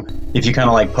if you kind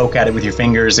of like poke at it with your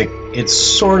fingers, it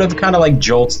sort of kind of like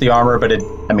jolts the armor, but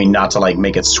not to like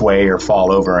make it sway or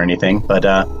fall over or anything, but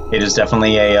it is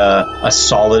definitely a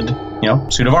solid,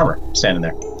 suit of armor standing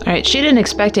there. All right, she didn't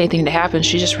expect anything to happen.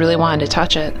 She just really wanted to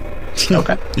touch it.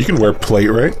 Okay. You can wear plate,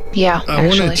 right? Yeah, I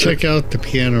want to check out the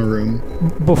piano room.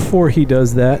 Before he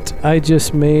does that, I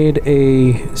just made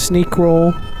a sneak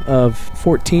roll of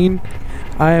 14.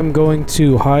 I am going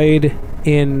to hide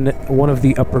in one of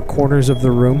the upper corners of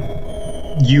the room.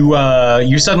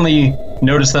 You suddenly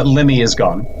notice that Lemmy is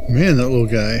gone. Man, that little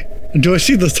guy. Do I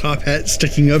see the top hat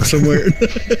sticking up somewhere?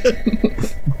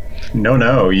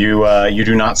 No, you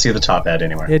do not see the top hat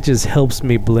anywhere. It just helps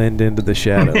me blend into the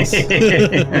shadows.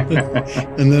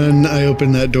 And then I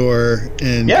open that door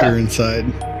and peer inside.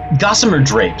 Gossamer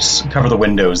drapes cover the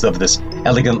windows of this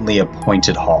elegantly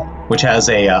appointed hall, which has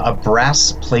a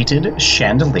brass-plated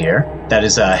chandelier that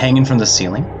is hanging from the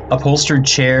ceiling. Upholstered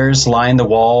chairs line the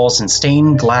walls, and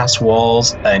stained glass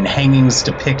walls and hangings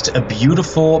depict a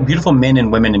beautiful men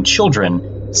and women and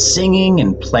children singing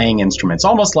and playing instruments,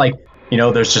 almost like,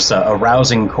 there's just a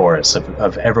rousing chorus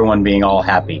of everyone being all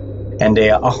happy. And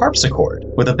a harpsichord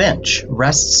with a bench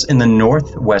rests in the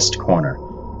northwest corner.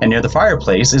 And near the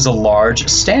fireplace is a large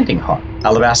standing harp.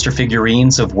 Alabaster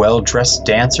figurines of well-dressed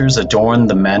dancers adorn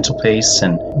the mantelpiece,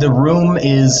 and the room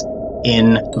is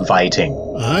inviting.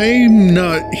 I'm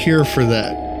not here for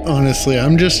that, honestly.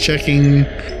 I'm just checking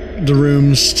the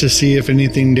rooms to see if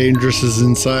anything dangerous is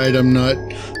inside.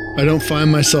 I don't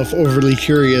find myself overly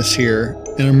curious here,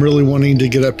 and I'm really wanting to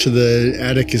get up to the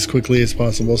attic as quickly as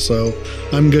possible, so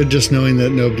I'm good just knowing that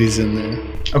nobody's in there.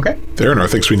 Okay. Theranor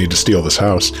thinks we need to steal this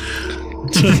house.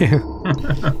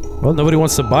 Well, nobody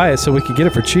wants to buy it, so we could get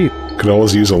it for cheap. Could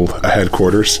always use a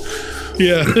headquarters.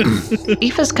 Yeah.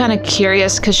 Aoife's kind of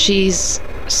curious because she's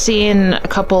seen a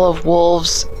couple of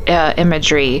wolves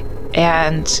imagery,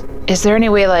 and is there any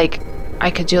way like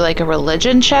I could do like a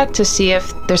religion check to see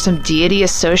if there's some deity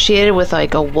associated with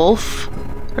like a wolf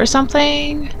or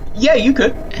something? Yeah, you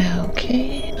could.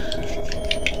 Okay.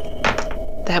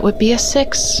 That would be a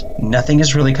 6. Nothing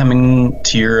is really coming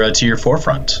to your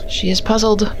forefront. She is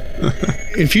puzzled.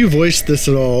 If you voice this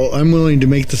at all, I'm willing to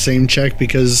make the same check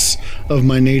because of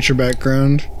my nature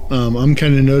background. I'm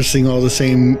kind of noticing all the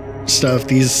same stuff.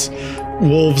 These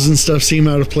wolves and stuff seem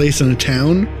out of place in a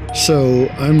town, so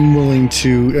I'm willing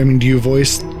to. Do you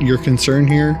voice your concern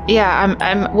here? Yeah,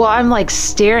 I'm like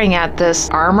staring at this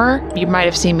armor. You might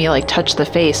have seen me like touch the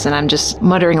face, and I'm just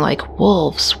muttering like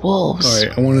wolves. All right,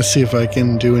 I want to see if I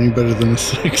can do any better than a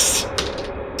 6.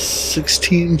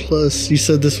 16 plus, you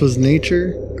said this was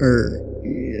nature? Or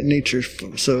nature,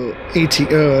 so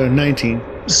 19.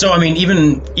 So, I mean,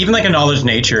 even like a knowledge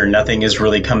nature, nothing is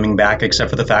really coming back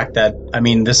except for the fact that, I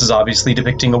mean, this is obviously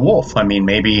depicting a wolf. I mean,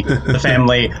 maybe the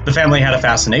family had a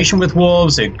fascination with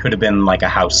wolves. It could have been like a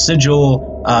house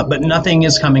sigil, but nothing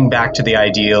is coming back to the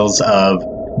ideals of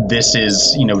this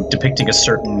is, depicting a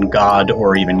certain god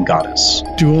or even goddess.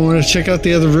 Do we want to check out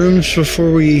the other rooms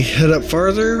before we head up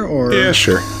farther, or? Yeah,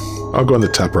 sure. I'll go on the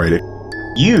top right.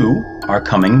 You are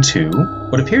coming to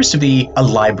what appears to be a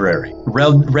library.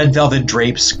 Red velvet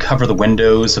drapes cover the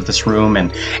windows of this room,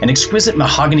 and an exquisite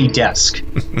mahogany desk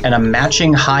and a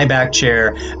matching high-back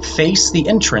chair face the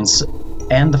entrance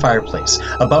and the fireplace,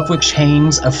 above which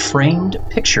hangs a framed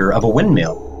picture of a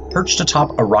windmill perched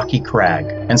atop a rocky crag.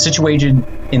 And situated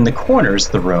in the corners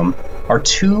of the room are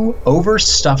two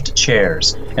overstuffed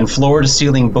chairs, and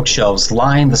floor-to-ceiling bookshelves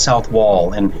line the south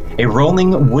wall, and a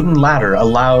rolling wooden ladder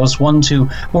allows one to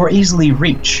more easily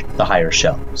reach the higher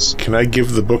shelves. Can I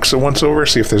give the books a once-over,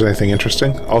 see if there's anything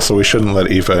interesting? Also, we shouldn't let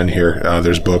Eva in here.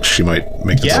 There's books. She might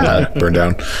make this burn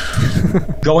down.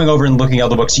 Going over and looking at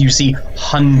the books, you see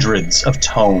hundreds of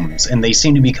tomes, and they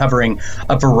seem to be covering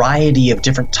a variety of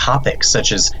different topics,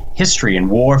 such as history and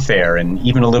warfare, and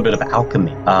even a little bit of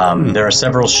alchemy. There are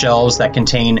several shelves that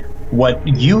contain what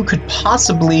you could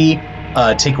possibly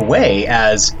take away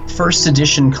as first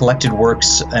edition collected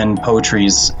works and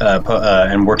poetries,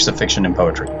 and works of fiction and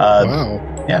poetry.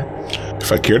 Wow. Yeah.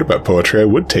 If I cared about poetry, I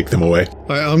would take them away. All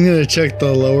right, I'm going to check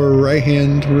the lower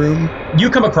right-hand room.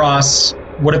 You come across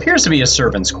what appears to be a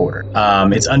servant's quarter.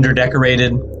 It's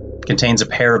underdecorated, contains a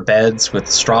pair of beds with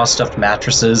straw-stuffed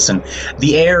mattresses, and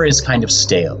the air is kind of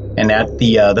stale. And at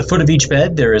the foot of each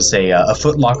bed, there is a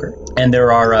foot locker, and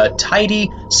there are tidy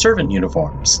servant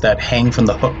uniforms that hang from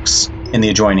the hooks in the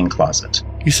adjoining closet.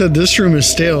 You said this room is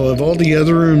stale. Have all the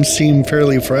other rooms seem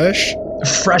fairly fresh?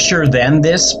 Fresher than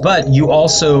this, but you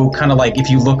also kind of like, if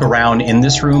you look around in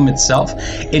this room itself,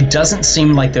 it doesn't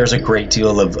seem like there's a great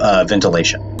deal of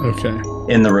ventilation.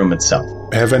 Okay. In the room itself.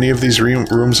 Have any of these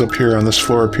rooms up here on this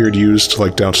floor appeared used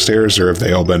like downstairs, or have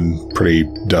they all been pretty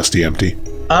dusty, empty?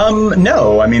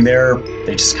 No. I mean, they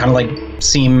just kind of like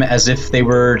seem as if they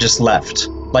were just left.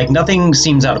 Like nothing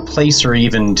seems out of place or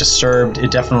even disturbed.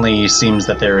 It definitely seems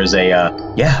that there is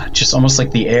just almost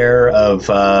like the air of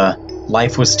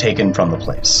life was taken from the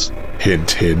place.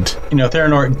 Hint, hint.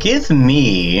 Theranor,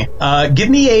 give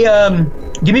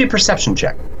me a perception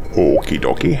check. Okie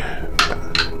dokie.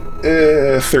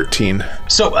 13.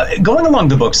 So, going along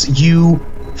the books, you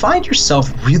find yourself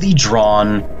really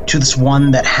drawn to this one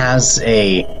that has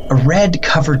a red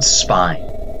covered spine,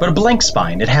 but a blank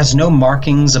spine. It has no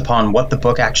markings upon what the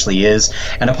book actually is,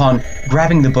 and upon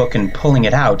grabbing the book and pulling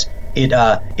it out, it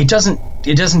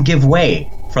doesn't give way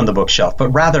from the bookshelf, but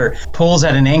rather pulls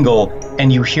at an angle,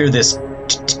 and you hear this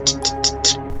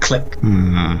click.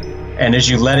 And as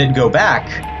you let it go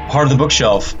back, part of the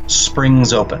bookshelf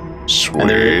springs open.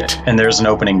 Sweet. And there's an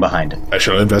opening behind it. I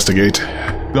shall investigate.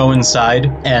 Go inside,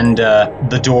 and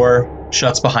the door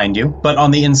shuts behind you. But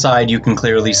on the inside, you can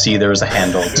clearly see there is a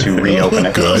handle to reopen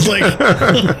it. I was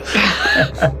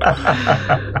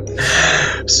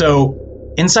like...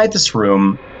 So, inside this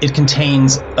room, it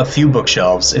contains a few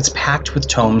bookshelves. It's packed with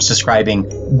tomes describing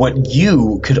what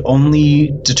you could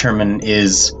only determine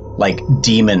is like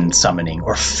demon summoning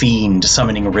or fiend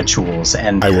summoning rituals,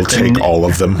 and I will take all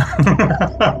of them.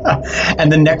 and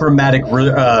the necromantic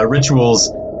rituals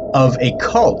of a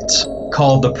cult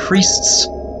called the Priests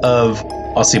of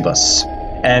Ossibus.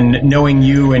 And knowing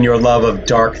you and your love of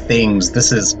dark things,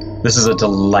 this is a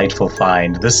delightful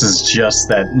find. This is just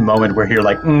that moment where you're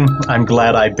like, I'm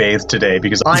glad I bathed today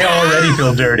because I already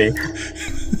feel dirty.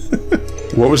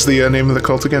 What was the name of the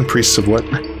cult again? Priests of what?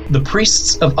 The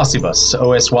Priests of Ossibus,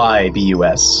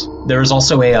 Osybus. There is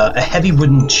also a heavy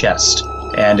wooden chest,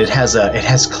 and it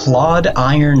has clawed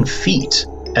iron feet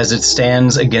as it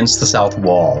stands against the south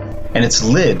wall, and its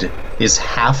lid is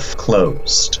half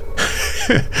closed.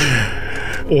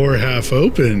 Or half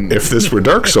open. If this were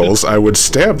Dark Souls, I would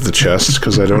stab the chest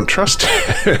because I don't trust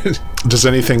it. Does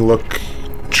anything look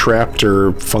trapped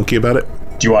or funky about it?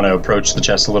 Do you want to approach the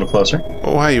chest a little closer?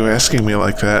 Why are you asking me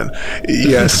like that?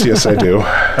 Yes, I do.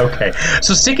 Okay.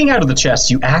 So sticking out of the chest,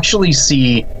 you actually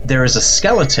see there is a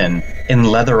skeleton in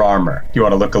leather armor. Do you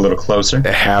want to look a little closer?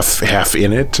 Half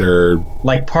in it, or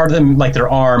like part of them, like their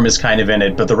arm is kind of in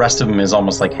it, but the rest of them is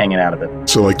almost like hanging out of it.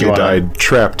 So like they died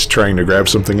trapped trying to grab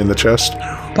something in the chest?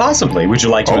 Possibly. Would you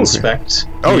like to inspect?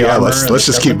 Oh yeah, let's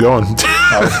just keep going.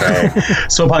 Okay.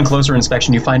 So upon closer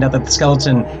inspection, you find out that the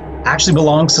skeleton actually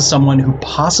belongs to someone who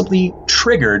possibly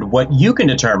triggered what you can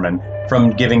determine from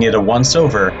giving it a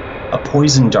once-over, a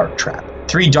poison dart trap.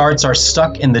 3 darts are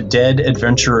stuck in the dead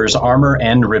adventurer's armor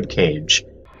and ribcage,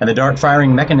 and the dart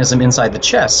firing mechanism inside the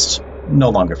chest no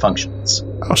longer functions.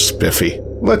 Oh, spiffy.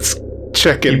 Let's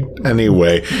check it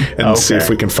anyway and see if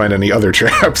we can find any other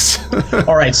traps.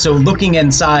 All right, so looking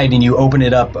inside and you open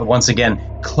it up once again,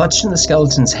 clutched in the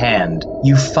skeleton's hand,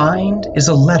 you find is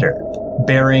a letter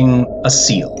bearing a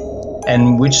seal,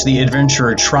 and which the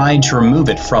adventurer tried to remove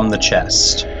it from the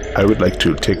chest. I would like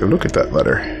to take a look at that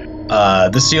letter.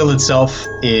 The seal itself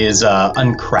is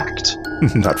uncracked.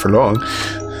 Not for long.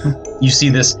 You see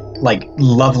this, like,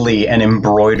 lovely and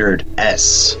embroidered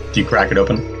S. Do you crack it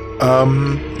open?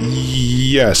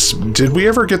 Yes. Did we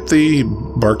ever get the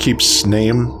barkeep's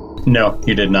name? No,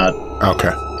 you did not.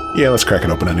 Okay. Yeah, let's crack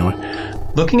it open anyway.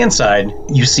 Looking inside,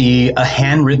 you see a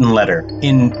handwritten letter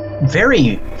in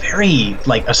very, very,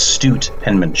 astute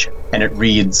penmanship. And it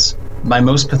reads, "My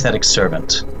most pathetic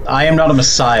servant, I am not a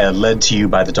messiah led to you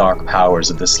by the dark powers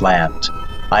of this land.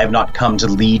 I have not come to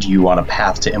lead you on a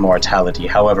path to immortality.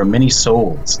 However, many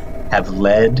souls have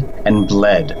led and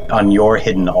bled on your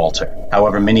hidden altar.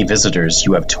 However, many visitors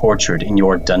you have tortured in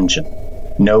your dungeon.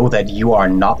 Know that you are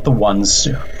not the ones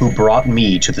who brought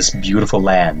me to this beautiful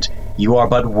land. You are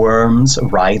but worms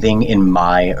writhing in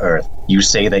my earth. You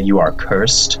say that you are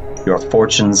cursed, your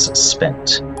fortunes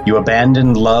spent. You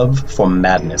abandoned love for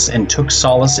madness and took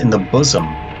solace in the bosom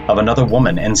of another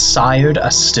woman and sired a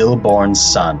stillborn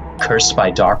son. Cursed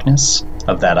by darkness?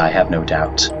 Of that I have no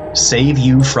doubt. Save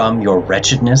you from your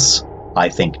wretchedness? I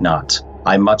think not.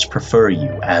 I much prefer you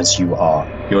as you are,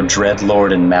 your dread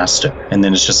lord and master." And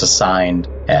then it's just a signed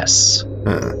S.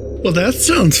 Well, that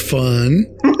sounds fun.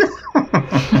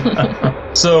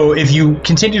 So if you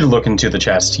continue to look into the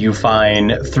chest, you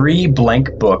find 3 blank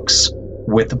books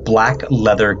with black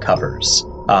leather covers.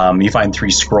 You find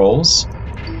 3 scrolls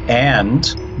and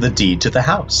the deed to the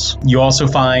house. You also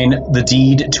find the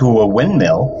deed to a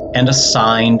windmill and a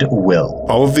signed will.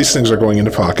 All of these things are going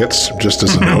into pockets, just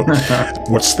as a note.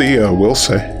 What's the will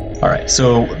say? All right,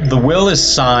 so the will is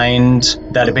signed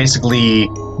that it basically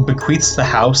bequeaths the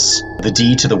house, the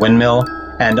deed to the windmill,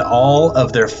 and all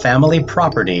of their family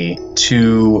property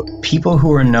to people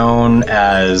who are known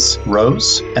as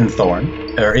Rose and Thorn,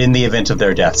 or in the event of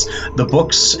their deaths. The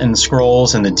books and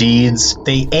scrolls and the deeds,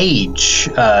 they age.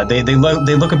 They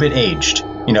look a bit aged.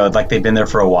 You know, like they've been there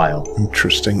for a while.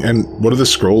 Interesting. And what do the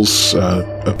scrolls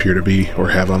appear to be or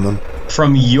have on them?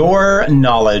 From your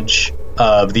knowledge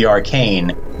of the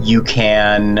arcane, you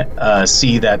can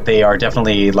see that they are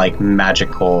definitely like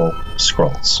magical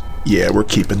scrolls. Yeah, we're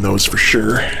keeping those for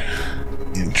sure.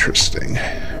 Interesting.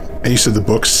 And you said the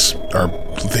books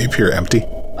they appear empty?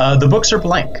 The books are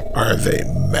blank. Are they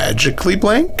magically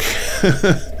blank?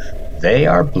 They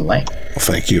are blank. Well,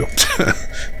 thank you.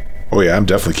 Oh yeah, I'm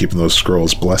definitely keeping those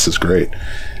scrolls. Bless is great.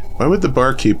 Why would the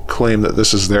barkeep claim that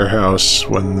this is their house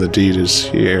when the deed is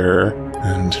here?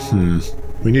 And,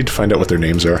 we need to find out what their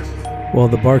names are. Well,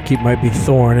 the barkeep might be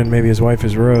Thorn, and maybe his wife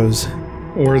is Rose.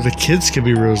 Or the kids could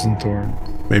be Rose and Thorn.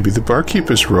 Maybe the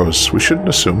barkeep is Rose. We shouldn't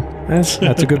assume. That's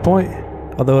a good point.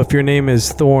 Although if your name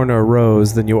is Thorn or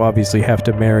Rose, then you obviously have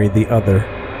to marry the other.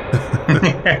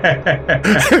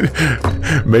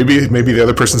 Maybe the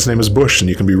other person's name is Bush, and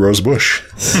you can be Rose Bush.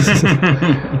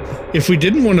 If we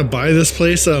didn't want to buy this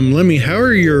place, Lemmy, how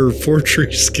are your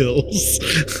forgery skills?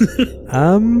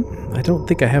 I don't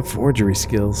think I have forgery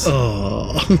skills.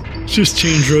 Oh, just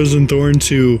change Rose and Thorn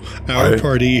to our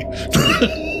party.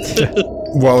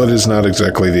 While it is not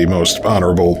exactly the most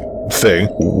honorable thing,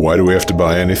 why do we have to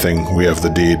buy anything? We have the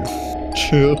deed.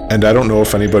 True. And I don't know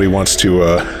if anybody wants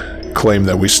to claim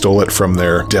that we stole it from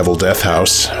their Devil Death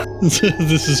House.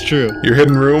 This is true. Your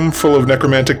hidden room full of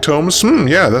necromantic tomes?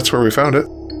 Yeah, that's where we found it.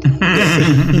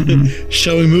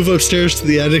 Shall we move upstairs to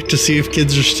the attic to see if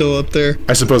kids are still up there?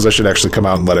 I suppose I should actually come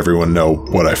out and let everyone know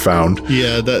what I found.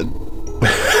 Yeah, that...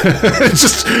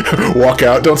 Just walk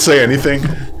out, don't say anything.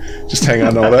 Just hang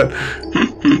on to all that.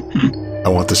 I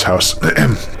want this house. I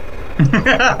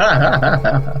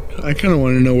kind of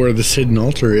want to know where this hidden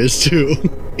altar is, too.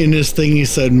 In his thing, he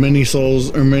said, many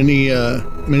souls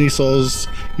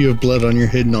you have bled on your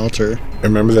hidden altar.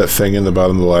 Remember that thing in the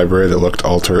bottom of the library that looked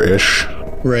altar-ish?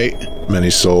 Right. Many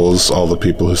souls, all the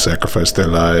people who sacrificed their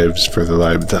lives for the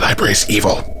library. The library's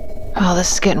evil. Oh,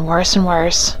 this is getting worse and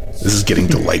worse. This is getting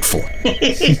delightful.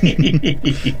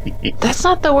 That's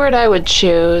not the word I would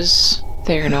choose,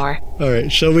 Theranor. All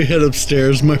right, shall we head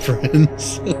upstairs, my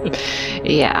friends?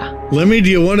 Yeah. Lemmy,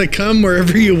 do you want to come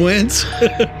wherever you went?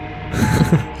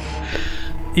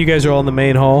 You guys are all in the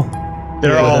main hall?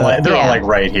 They're all like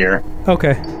right here.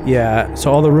 Okay. Yeah,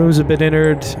 so all the rooms have been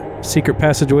entered. secret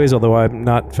passageways, although I'm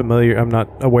not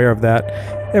aware of that.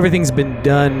 Everything's been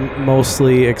done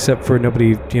mostly, except for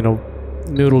nobody,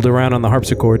 noodled around on the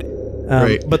harpsichord.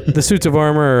 Right. But the suits of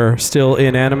armor are still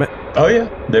inanimate. Oh yeah,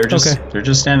 they're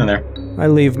just standing there. I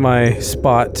leave my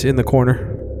spot in the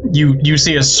corner. You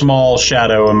see a small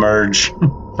shadow emerge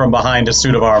from behind a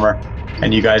suit of armor,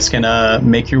 and you guys can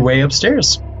make your way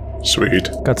upstairs. Sweet.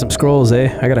 Got some scrolls,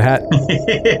 eh? I got a hat.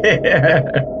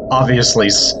 Obviously,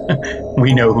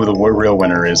 we know who the real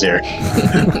winner is here.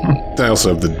 I also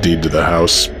have the deed to the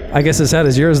house. I guess this hat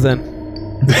is yours then.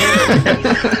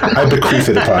 I bequeath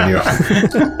it upon you.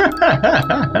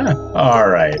 All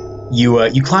right.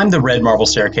 You climb the red marble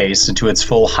staircase into its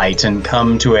full height and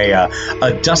come to a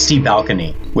dusty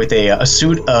balcony with a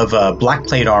suit of black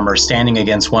plate armor standing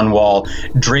against one wall,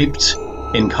 draped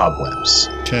in cobwebs.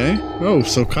 Okay. Oh,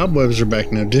 so cobwebs are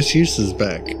back now. Disuse is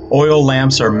back. Oil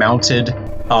lamps are mounted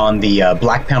on the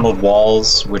black paneled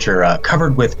walls, which are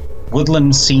covered with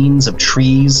woodland scenes of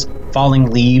trees, falling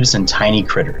leaves, and tiny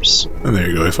critters. And there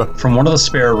you go, Ifa. From one of the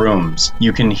spare rooms,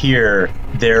 you can hear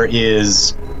there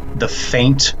is the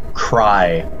faint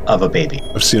cry of a baby.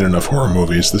 I've seen enough horror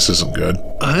movies. This isn't good.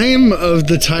 I'm of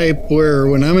the type where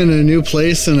when I'm in a new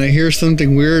place and I hear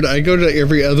something weird, I go to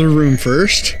every other room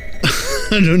first.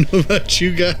 I don't know about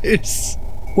you guys.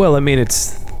 Well, I mean,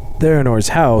 it's Theranor's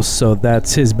house, so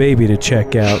that's his baby to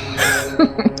check out.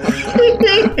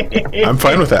 I'm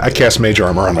fine with that. I cast mage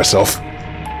armor on myself.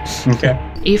 Okay.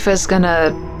 Aoife's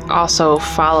gonna also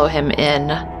follow him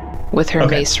in with her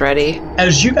mace ready.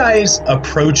 As you guys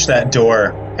approach that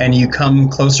door and you come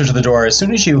closer to the door, as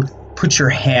soon as you put your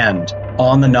hand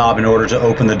on the knob in order to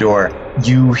open the door,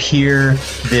 you hear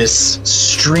this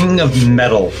string of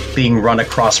metal being run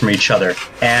across from each other.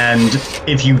 And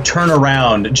if you turn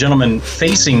around, gentlemen,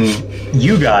 facing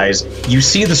you guys, you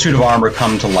see the suit of armor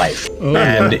come to life. Oh.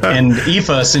 And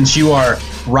Aoife, since you are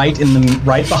right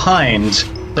behind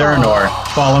Theranor,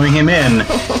 following him in,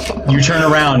 you turn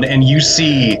around and you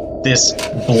see this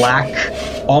black,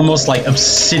 almost like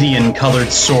obsidian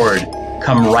colored sword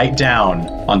come right down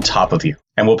on top of you.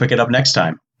 And we'll pick it up next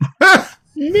time.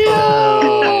 We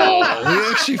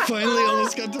actually finally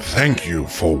almost got to... Thank you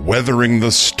for weathering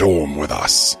the storm with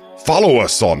us. Follow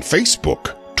us on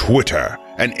Facebook, Twitter,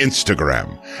 and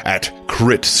Instagram at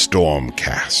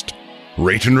CritStormcast.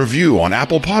 Rate and review on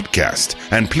Apple Podcast,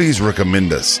 and please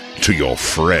recommend us to your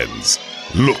friends.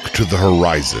 Look to the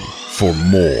horizon for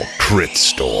more crit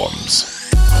storms.